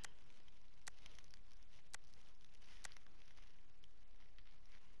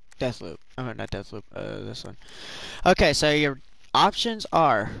 Deathloop. I mean, not Deathloop, this one. Okay, so your options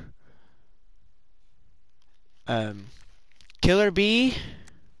are Killer B,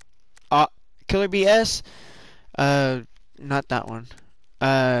 Killer BS, not that one.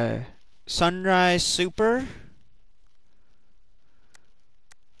 Sunrise Super,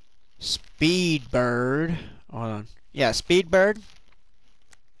 Speedbird. Hold on. Yeah, Speedbird.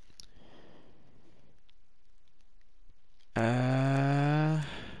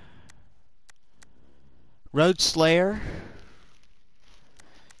 Road Slayer,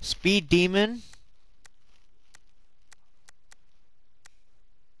 Speed Demon,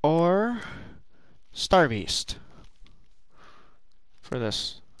 or Star Beast for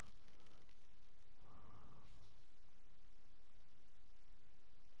this.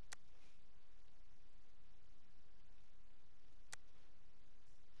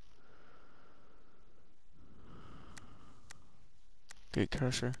 Gate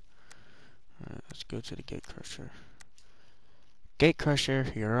Crusher. Alright, let's go to the Gate Crusher. Gate Crusher,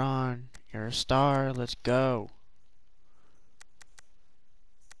 you're on. You're a star. Let's go.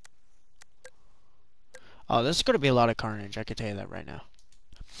 Oh, this is going to be a lot of carnage. I can tell you that right now.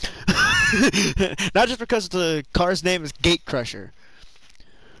 Not just because the car's name is Gate Crusher.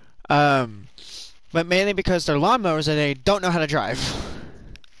 But mainly because they're lawnmowers and they don't know how to drive.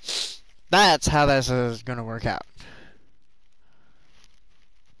 That's how this is going to work out.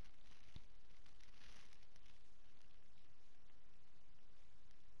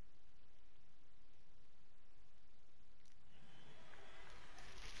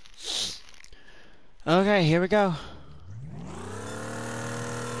 Okay, here we go.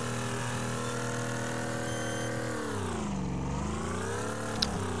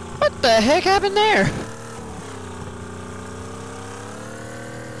 What the heck happened there?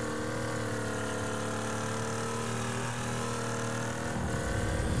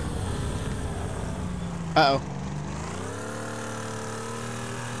 Uh-oh.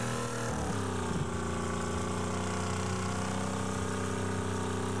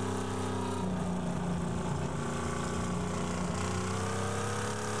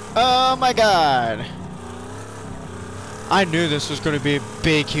 Oh my god. I knew this was going to be a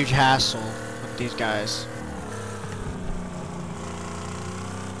big, huge hassle with these guys.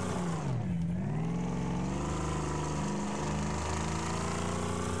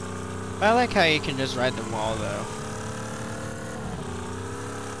 I like how you can just ride the wall, though.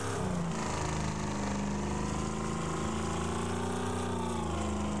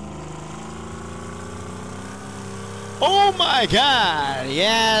 Oh my god!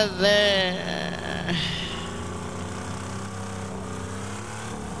 Yeah, there.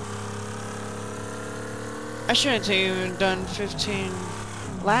 I shouldn't have even done 15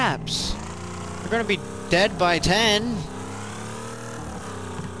 laps. We're gonna be dead by 10.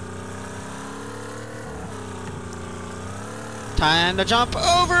 Time to jump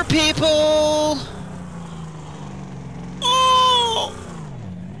over people! Oh!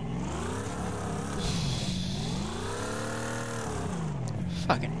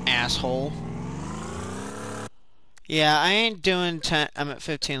 Fucking asshole. Yeah, I ain't doing 10. I'm at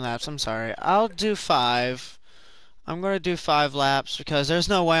 15 laps. I'm sorry. I'll do 5. I'm gonna do 5 laps because there's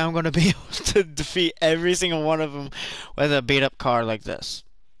no way I'm gonna be able to defeat every single one of them with a beat up car like this.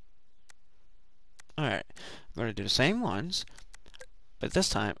 Alright. I'm gonna do the same ones, but this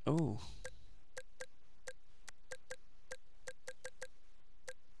time, ooh.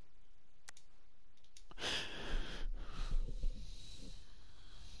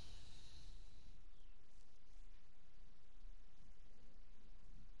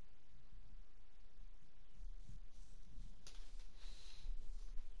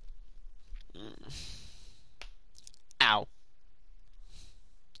 Ow.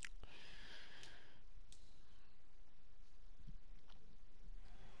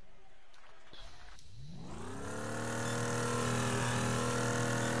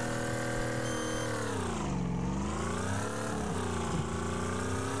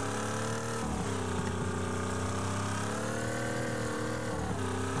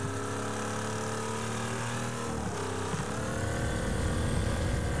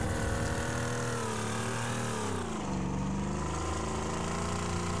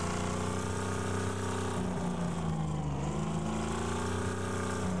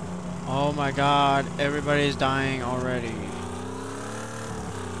 Oh my god, everybody's dying already.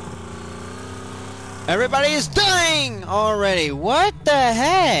 Everybody's dying already! What the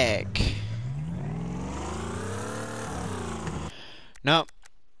heck? Nope.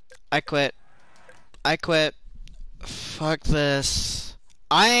 I quit. I quit. Fuck this.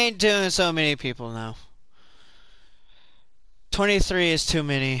 I ain't doing so many people now. 23 is too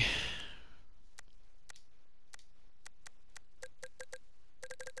many.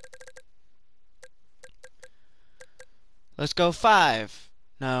 Let's go 5.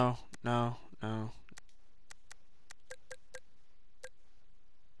 No, no, no.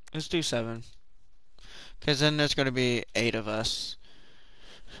 Let's do 7. Because then there's going to be 8 of us.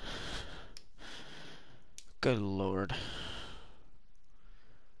 Good lord.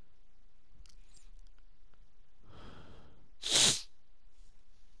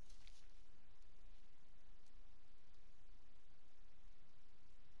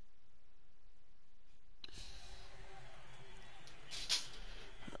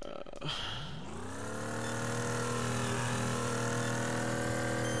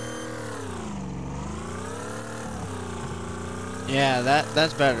 Yeah,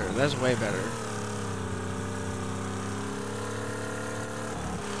 that's better. That's way better.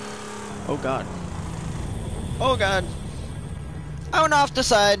 Oh god. Oh god. I went off the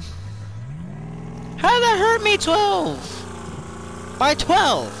side. How did that hurt me 12? By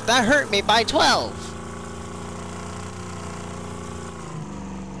 12. That hurt me by 12.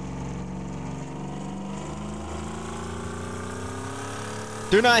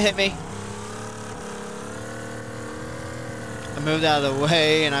 Do not hit me. I moved out of the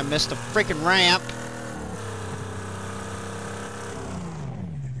way and I missed the freaking ramp.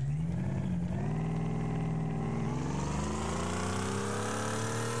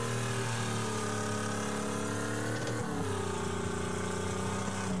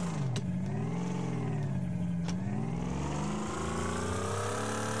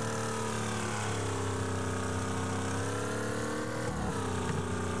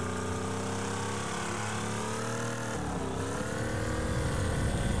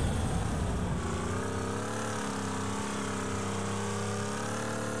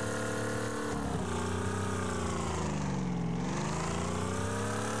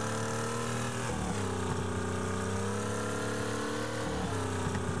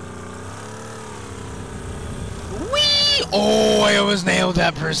 Oh, I almost nailed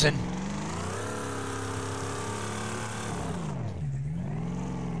that person.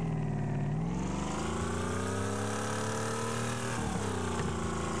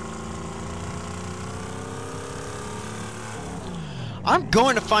 I'm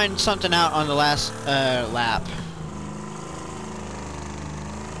going to find something out on the last lap.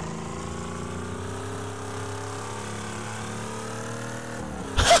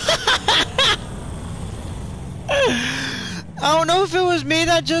 I don't know if it was me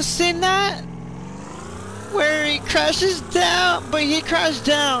that just seen that, where he crashes down, but he crashed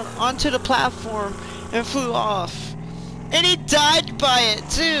down onto the platform and flew off. And he died by it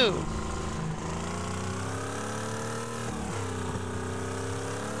too.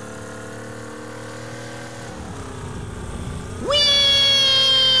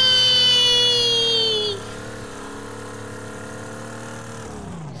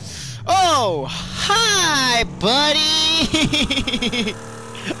 buddy!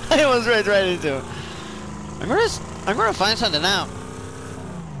 I almost ran right into him. I'm gonna find something out.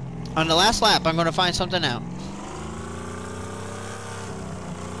 On the last lap, I'm gonna find something out.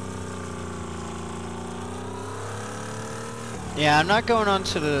 Yeah, I'm not going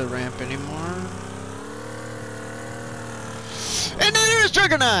onto the ramp anymore. And then there's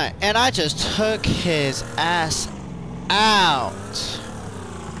Juggernaut! And I just took his ass out.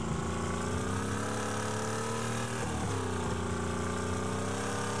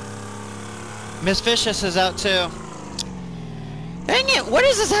 Miss Vicious is out too. Dang it, what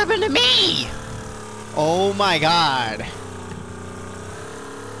does this happen to me? Oh my god.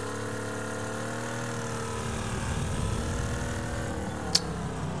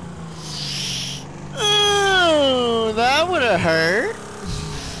 Oh, that would have hurt.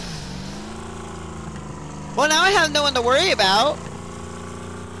 Well, now I have no one to worry about.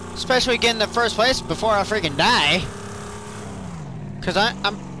 Especially getting the first place before I freaking die. Because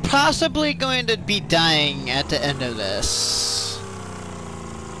I'm possibly going to be dying at the end of this.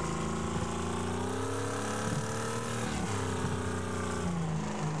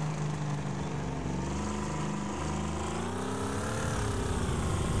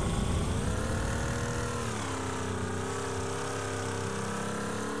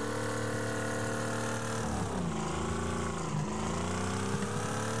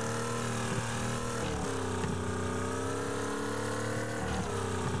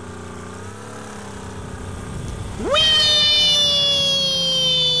 Whee!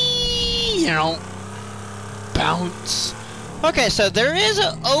 You know, bounce. Okay, so there is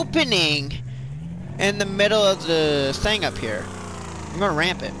an opening in the middle of the thing up here. I'm gonna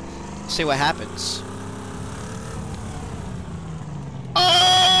ramp it. See what happens.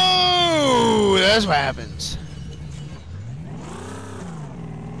 Oh, that's what happens.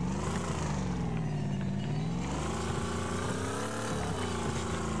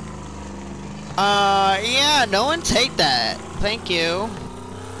 Yeah, no one take that. Thank you.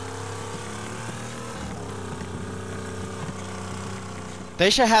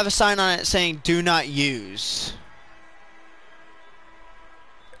 They should have a sign on it saying, do not use.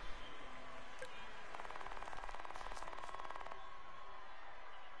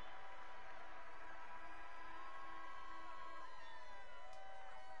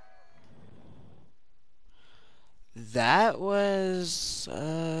 That was,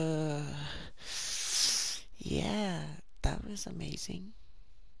 yeah, that was amazing.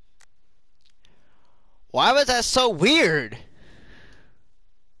 Why was that so weird?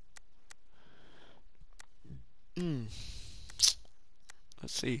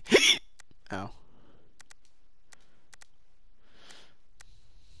 Let's see. Ow.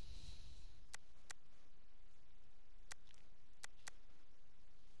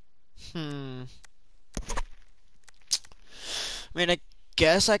 I mean, I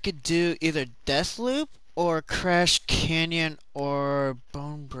guess I could do either Deathloop or Crash Canyon or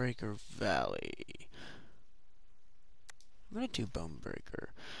Bonebreaker Valley. I'm gonna do Bonebreaker.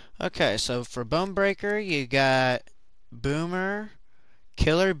 Okay, so for Bonebreaker, you got Boomer,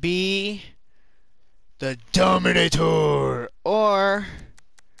 Killer Bee, the Dominator, or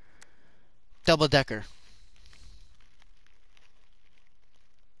Double Decker.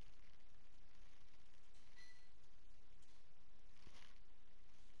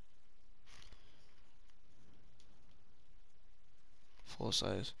 Full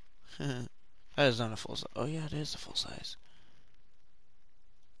size. That is not a full size. Oh yeah, it is a full size.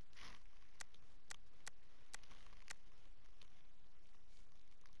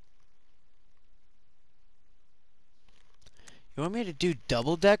 You want me to do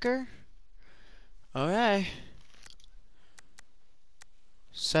Double Decker? Okay.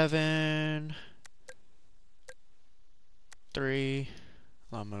 7, 3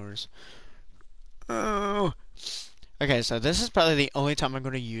 lawnmowers. Oh. Okay, so this is probably the only time I'm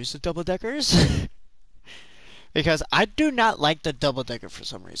going to use the double deckers. Because I do not like the double decker for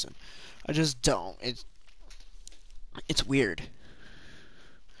some reason. I just don't. It's weird.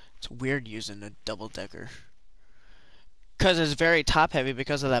 It's weird using the double decker. Because it's very top heavy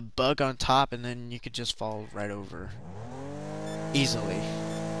because of that bug on top, and then you could just fall right over easily.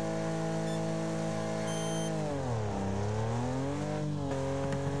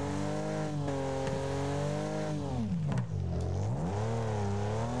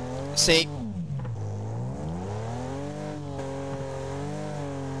 See?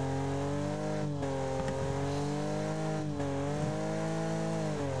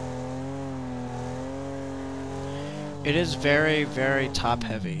 It is very, very top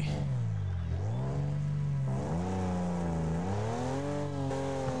heavy.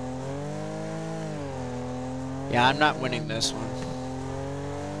 Yeah, I'm not winning this one.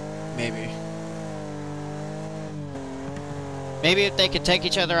 Maybe. Maybe if they could take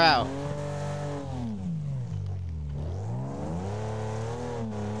each other out.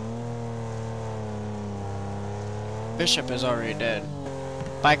 Bishop is already dead.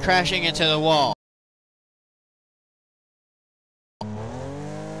 By crashing into the wall.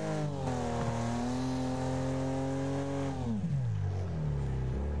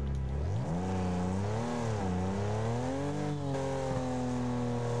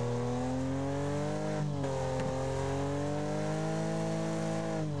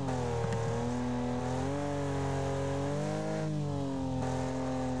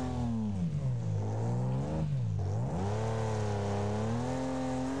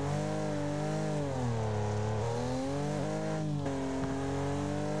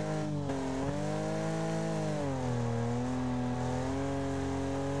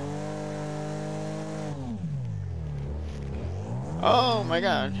 Oh my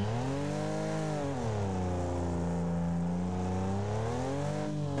god.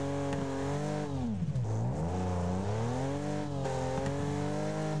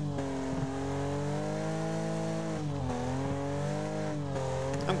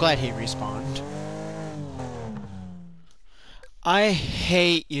 I'm glad he respawned. I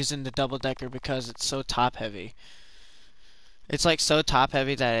hate using the double decker because it's so top heavy. It's like so top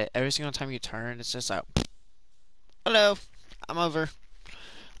heavy that every single time you turn, it's just like, hello, I'm over.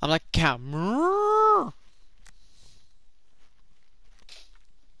 I'm like a cow.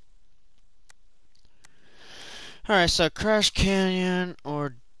 Alright, so Crash Canyon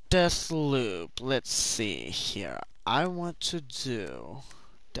or Death Loop. Let's see here. I want to do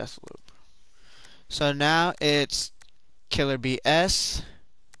Death Loop. So now it's Killer BS,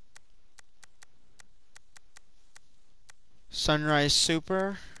 Sunrise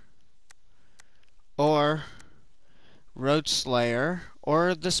Super, or Road Slayer,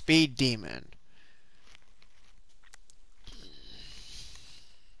 or the Speed Demon.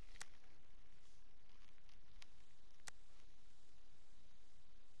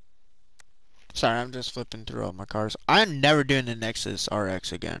 Sorry, I'm just flipping through all my cars. I'm never doing the Nexus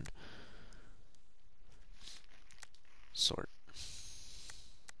RX again. Sort.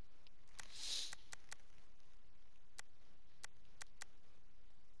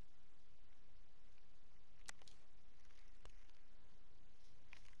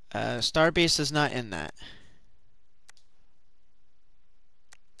 Star Beast is not in that.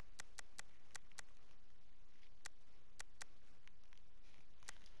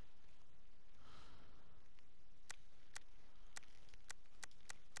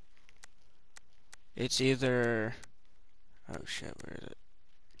 It's either... Oh shit, where is it?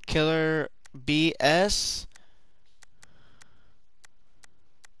 Killer BS.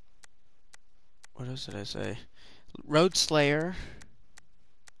 What else did I say? Road Slayer.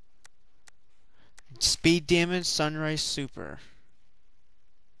 Speed Demon, Sunrise Super.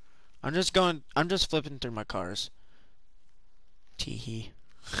 I'm just flipping through my cars. Teehee.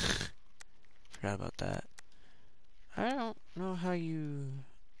 Forgot about that. I don't know how you...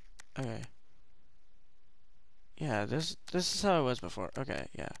 Okay. Yeah, this is how it was before. Okay,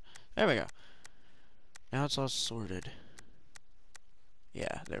 yeah. There we go. Now it's all sorted.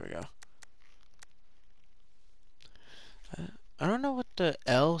 Yeah, there we go. I don't know what the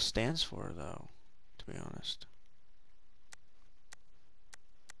L stands for, though, to be honest.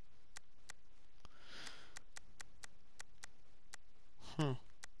 Hmm.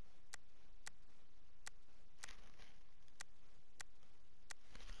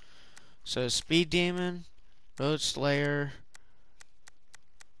 So, Speed Demon, Road Slayer,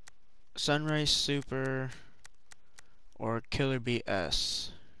 Sunrise Super, or Killer BS.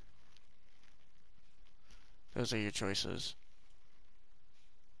 Those are your choices.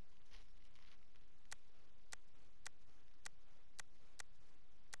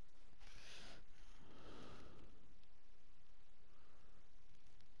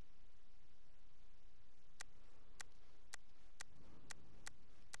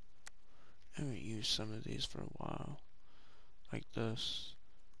 I haven't used some of these for a while. Like this.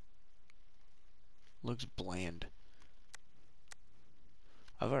 Looks bland.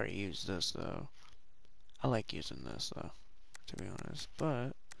 I've already used this though. I like using this though, to be honest.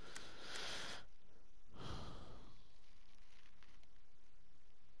 But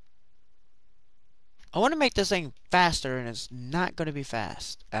I want to make this thing faster, and it's not going to be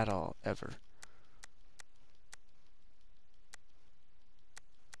fast at all, ever.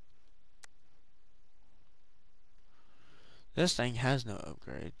 This thing has no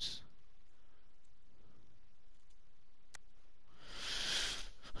upgrades.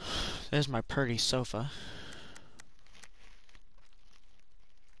 There's my pretty sofa.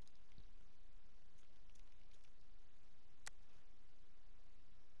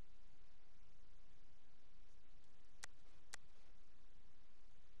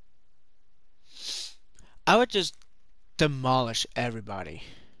 I would just demolish everybody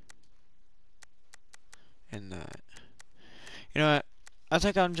in that. You know what? I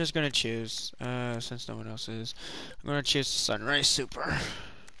think I'm just gonna choose, since no one else is, I'm gonna choose the Sunrise Super.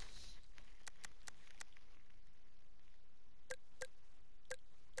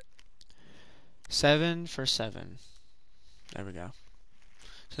 Seven for 7. There we go.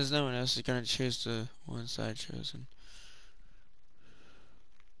 Since no one else is gonna choose the one side chosen.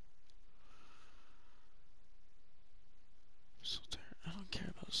 Solterra. I don't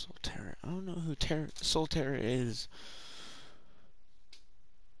care about Solterra. I don't know who Solterra is.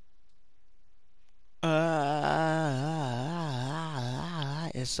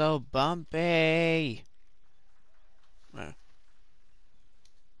 It's so bumpy.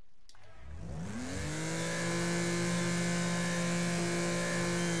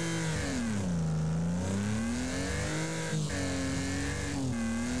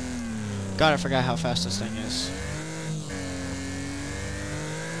 God, I forgot how fast this thing is.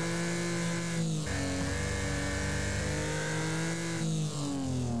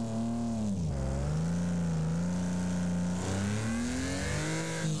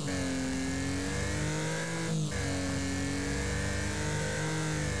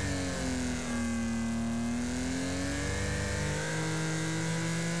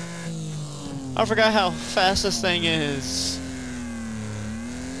 I forgot how fast this thing is.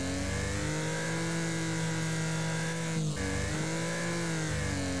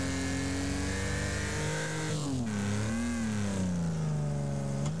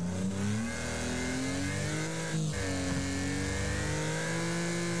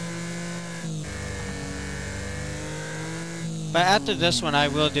 But after this one, I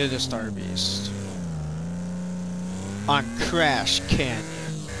will do the Star Beast on Crash Canyon.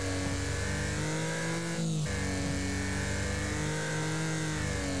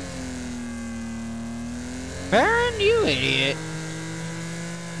 Baron, you idiot.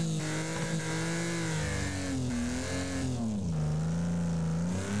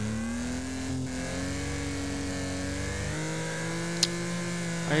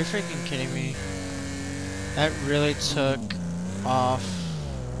 Are you freaking kidding me? That really took off.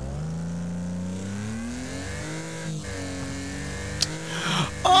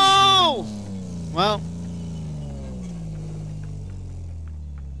 Oh! Well.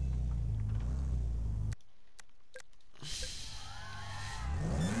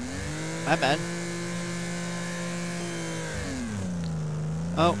 My bad.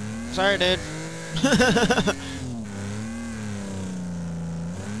 Oh, sorry, dude.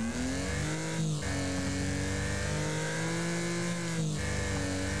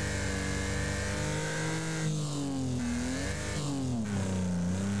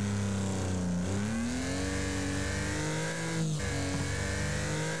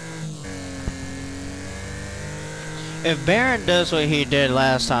 If Baron does what he did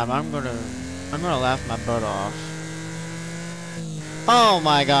last time, I'm gonna laugh my butt off. Oh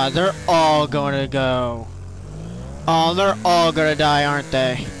my god, they're all gonna go. Oh, they're all gonna die, aren't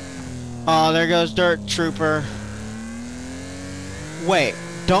they? Oh, there goes Dirt Trooper. Wait,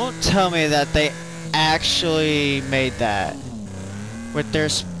 don't tell me that they actually made that with their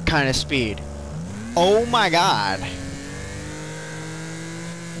kind of speed. Oh my god.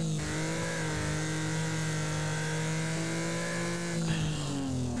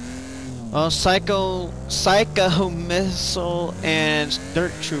 Well, Psycho Missile and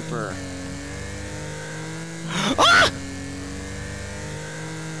Dirt Trooper. Ah!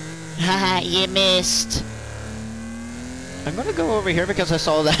 Haha, you missed. I'm gonna go over here because I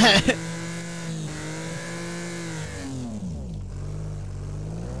saw that.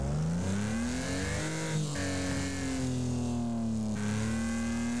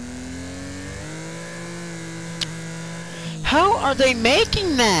 How are they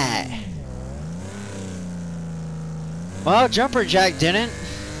making that? Well, Jumper Jack didn't.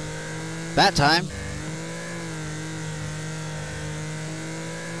 That time.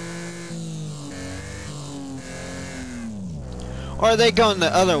 Or are they going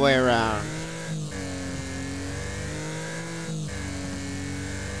the other way around?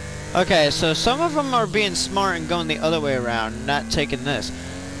 Okay, so some of them are being smart and going the other way around, not taking this.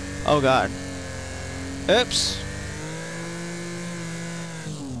 Oh god. Oops.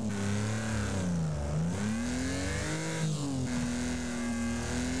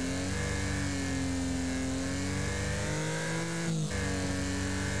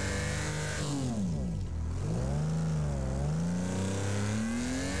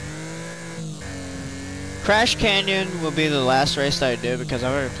 Crash Canyon will be the last race that I do because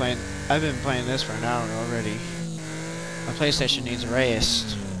I've been playing this for an hour already. My PlayStation needs a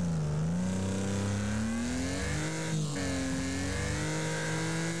race.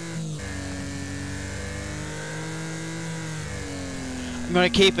 I'm gonna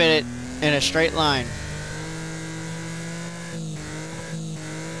keep it in a straight line.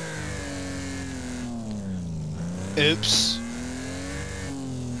 Oops.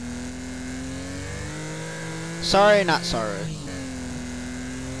 Sorry, not sorry.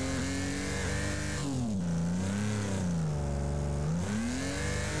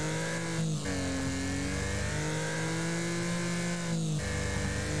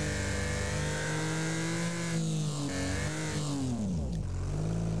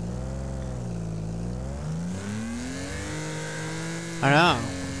 I know.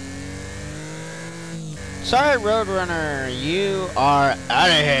 Sorry, Roadrunner, you are out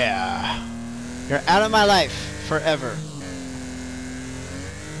of here. You're out of my life forever.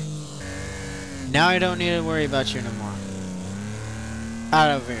 Now I don't need to worry about you no more.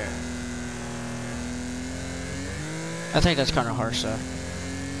 Out of here. I think that's kind of harsh, though.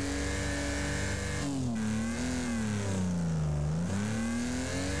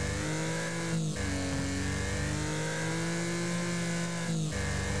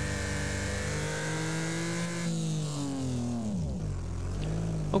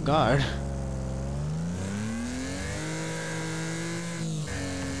 Oh God.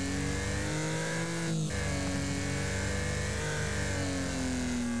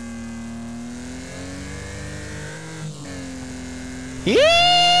 Yeah!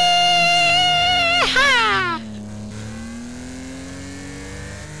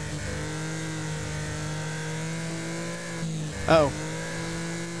 Oh.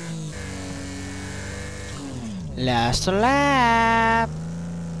 Last lap.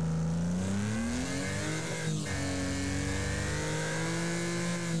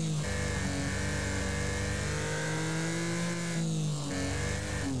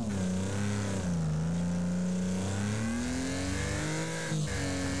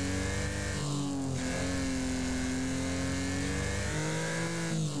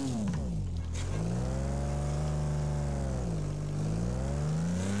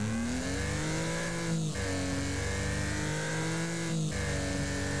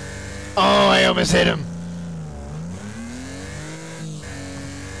 Oh, I almost hit him.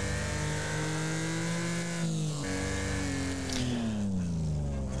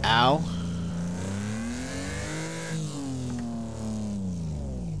 Ow.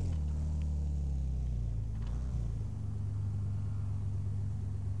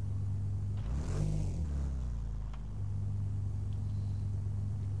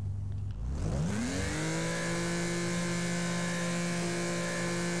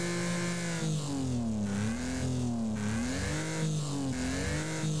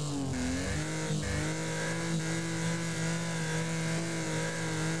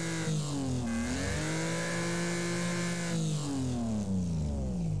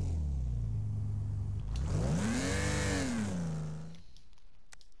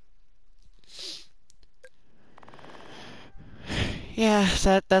 Yeah,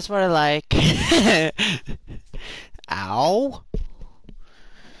 that's what I like. Ow.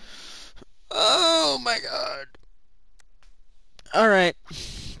 Oh my God. Alright.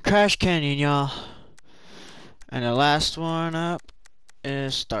 Crash Canyon, y'all. And the last one up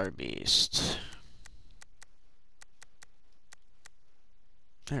is Star Beast.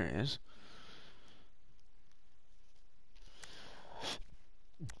 There it is.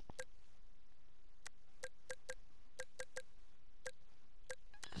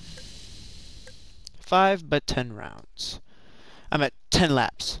 Five, but 10 rounds. I'm at 10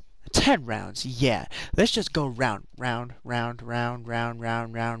 laps. 10 rounds, yeah. Let's just go round, 10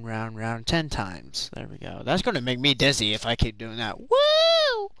 times. There we go. That's gonna make me dizzy if I keep doing that.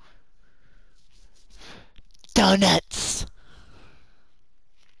 Woo! Donuts!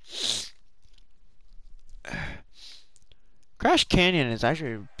 Crash Canyon is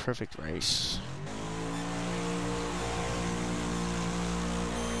actually a perfect race.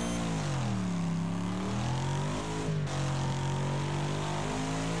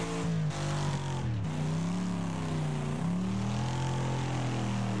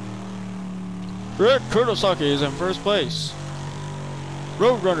 Red Kurosaki is in first place.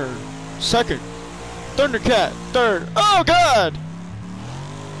 Roadrunner, second. Thundercat, third. Oh God!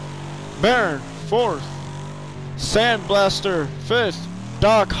 Baron, fourth. Sandblaster, fifth.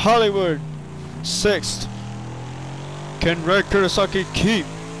 Doc Hollywood, sixth. Can Red Kurosaki keep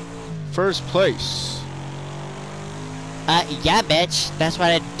first place? Yeah, bitch. That's what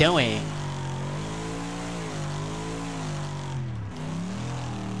I'm doing.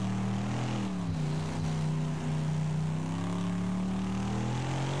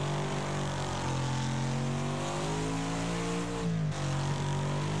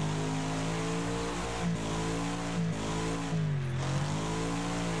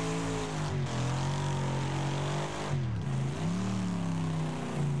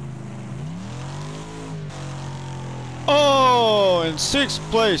 in 6th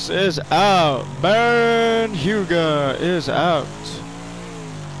place is out. Baron Huga is out.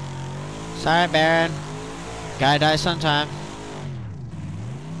 Sorry, Baron. Gotta die sometime.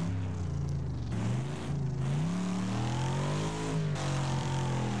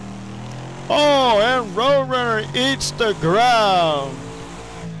 Oh, and Roadrunner eats the ground.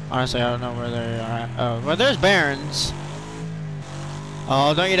 Honestly, I don't know where they are at. Oh, well, there's Barons.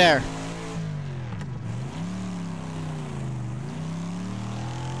 Oh, don't you dare.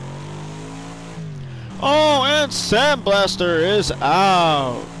 Oh, and Sandblaster is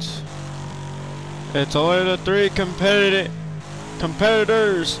out. It's only the 3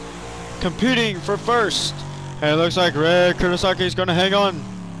 competitors competing for first. And it looks like Red Kurosaki is going to hang on.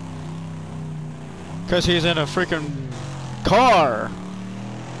 Because he's in a freaking car.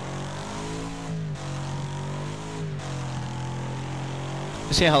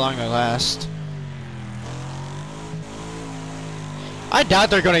 Let's see how long they last. I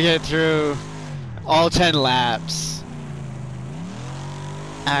doubt they're gonna get through all 10 laps.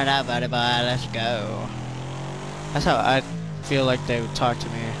 I don't know, buddy, but let's go. That's how I feel like they would talk to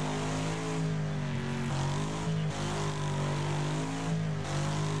me.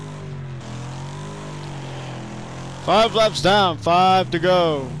 Five laps down, 5 to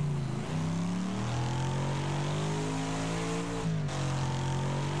go.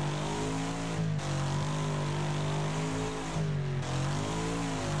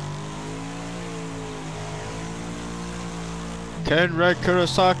 Can Red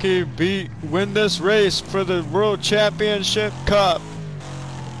Kurosaki win this race for the World Championship Cup?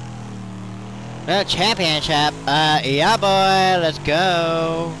 The championship? Yeah, boy, let's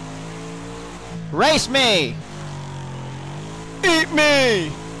go. Race me! Eat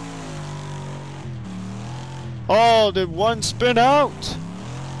me! Oh, did one spin out?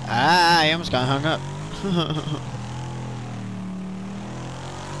 Ah, I almost got hung up.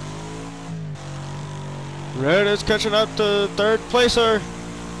 Red is catching up to 3rd placer.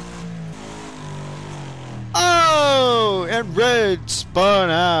 Oh, and Red spun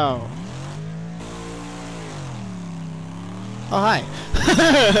out. Oh, hi.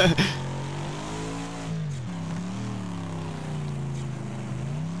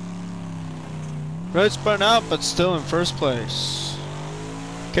 Red spun out, but still in 1st place.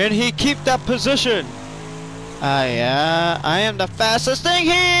 Can he keep that position? Yeah, I am the fastest thing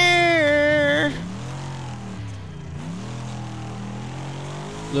here.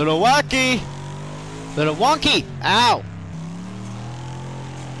 Little wacky. Little wonky. Ow.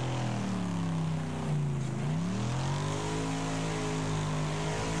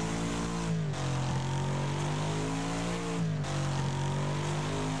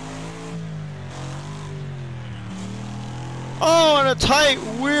 Oh, and a tight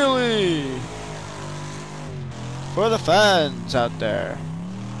wheelie for the fans out there.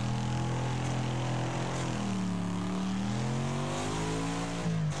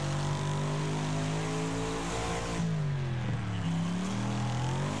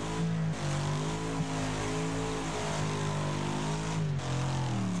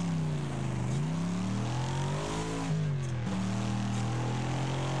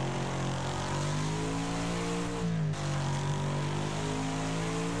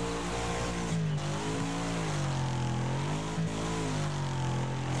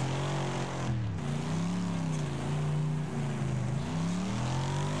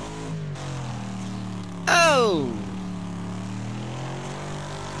 Oh.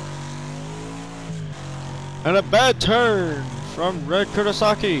 And a bad turn from Red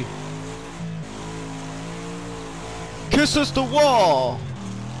Kurosaki. Kisses the wall.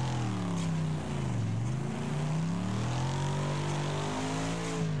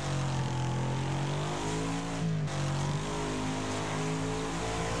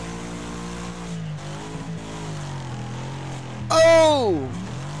 Oh.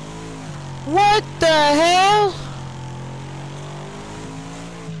 What the hell?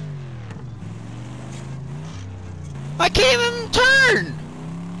 I can't even turn!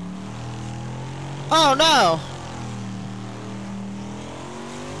 Oh no!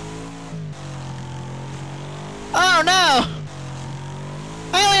 Oh no!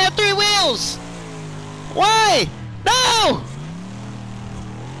 I only have 3 wheels! Why? No!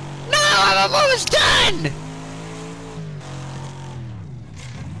 No! I'm almost done!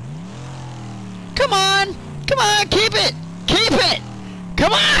 Come on! Come on! Keep it! Keep it!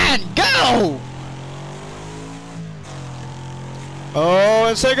 Come on! Go! Oh,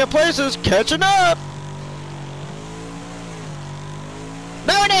 and 2nd place is catching up.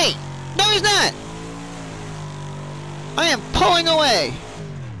 No, it ain't! No, he's not! I am pulling away!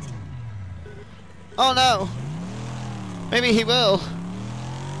 Oh no! Maybe he will.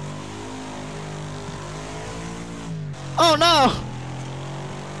 Oh no!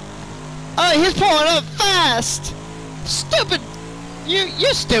 Oh, he's pulling up fast! Stupid!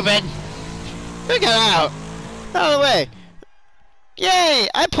 You're stupid! You get out! Out of the way! Yay!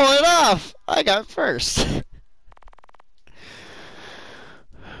 I pulled it off! I got first.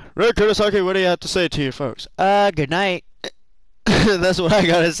 Ray Kurosaki, what do you have to say to you folks? Good night. That's what I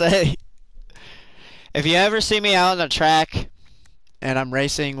gotta say. If you ever see me out on the track and I'm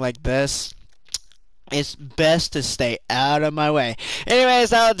racing like this, it's best to stay out of my way.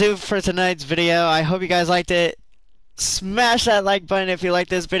 Anyways, that'll do for tonight's video. I hope you guys liked it. Smash that like button if you like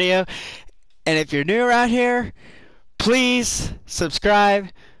this video. And if you're new around here, please subscribe.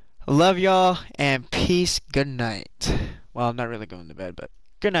 Love y'all and peace. Good night. Well, I'm not really going to bed, but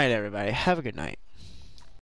good night, everybody. Have a good night.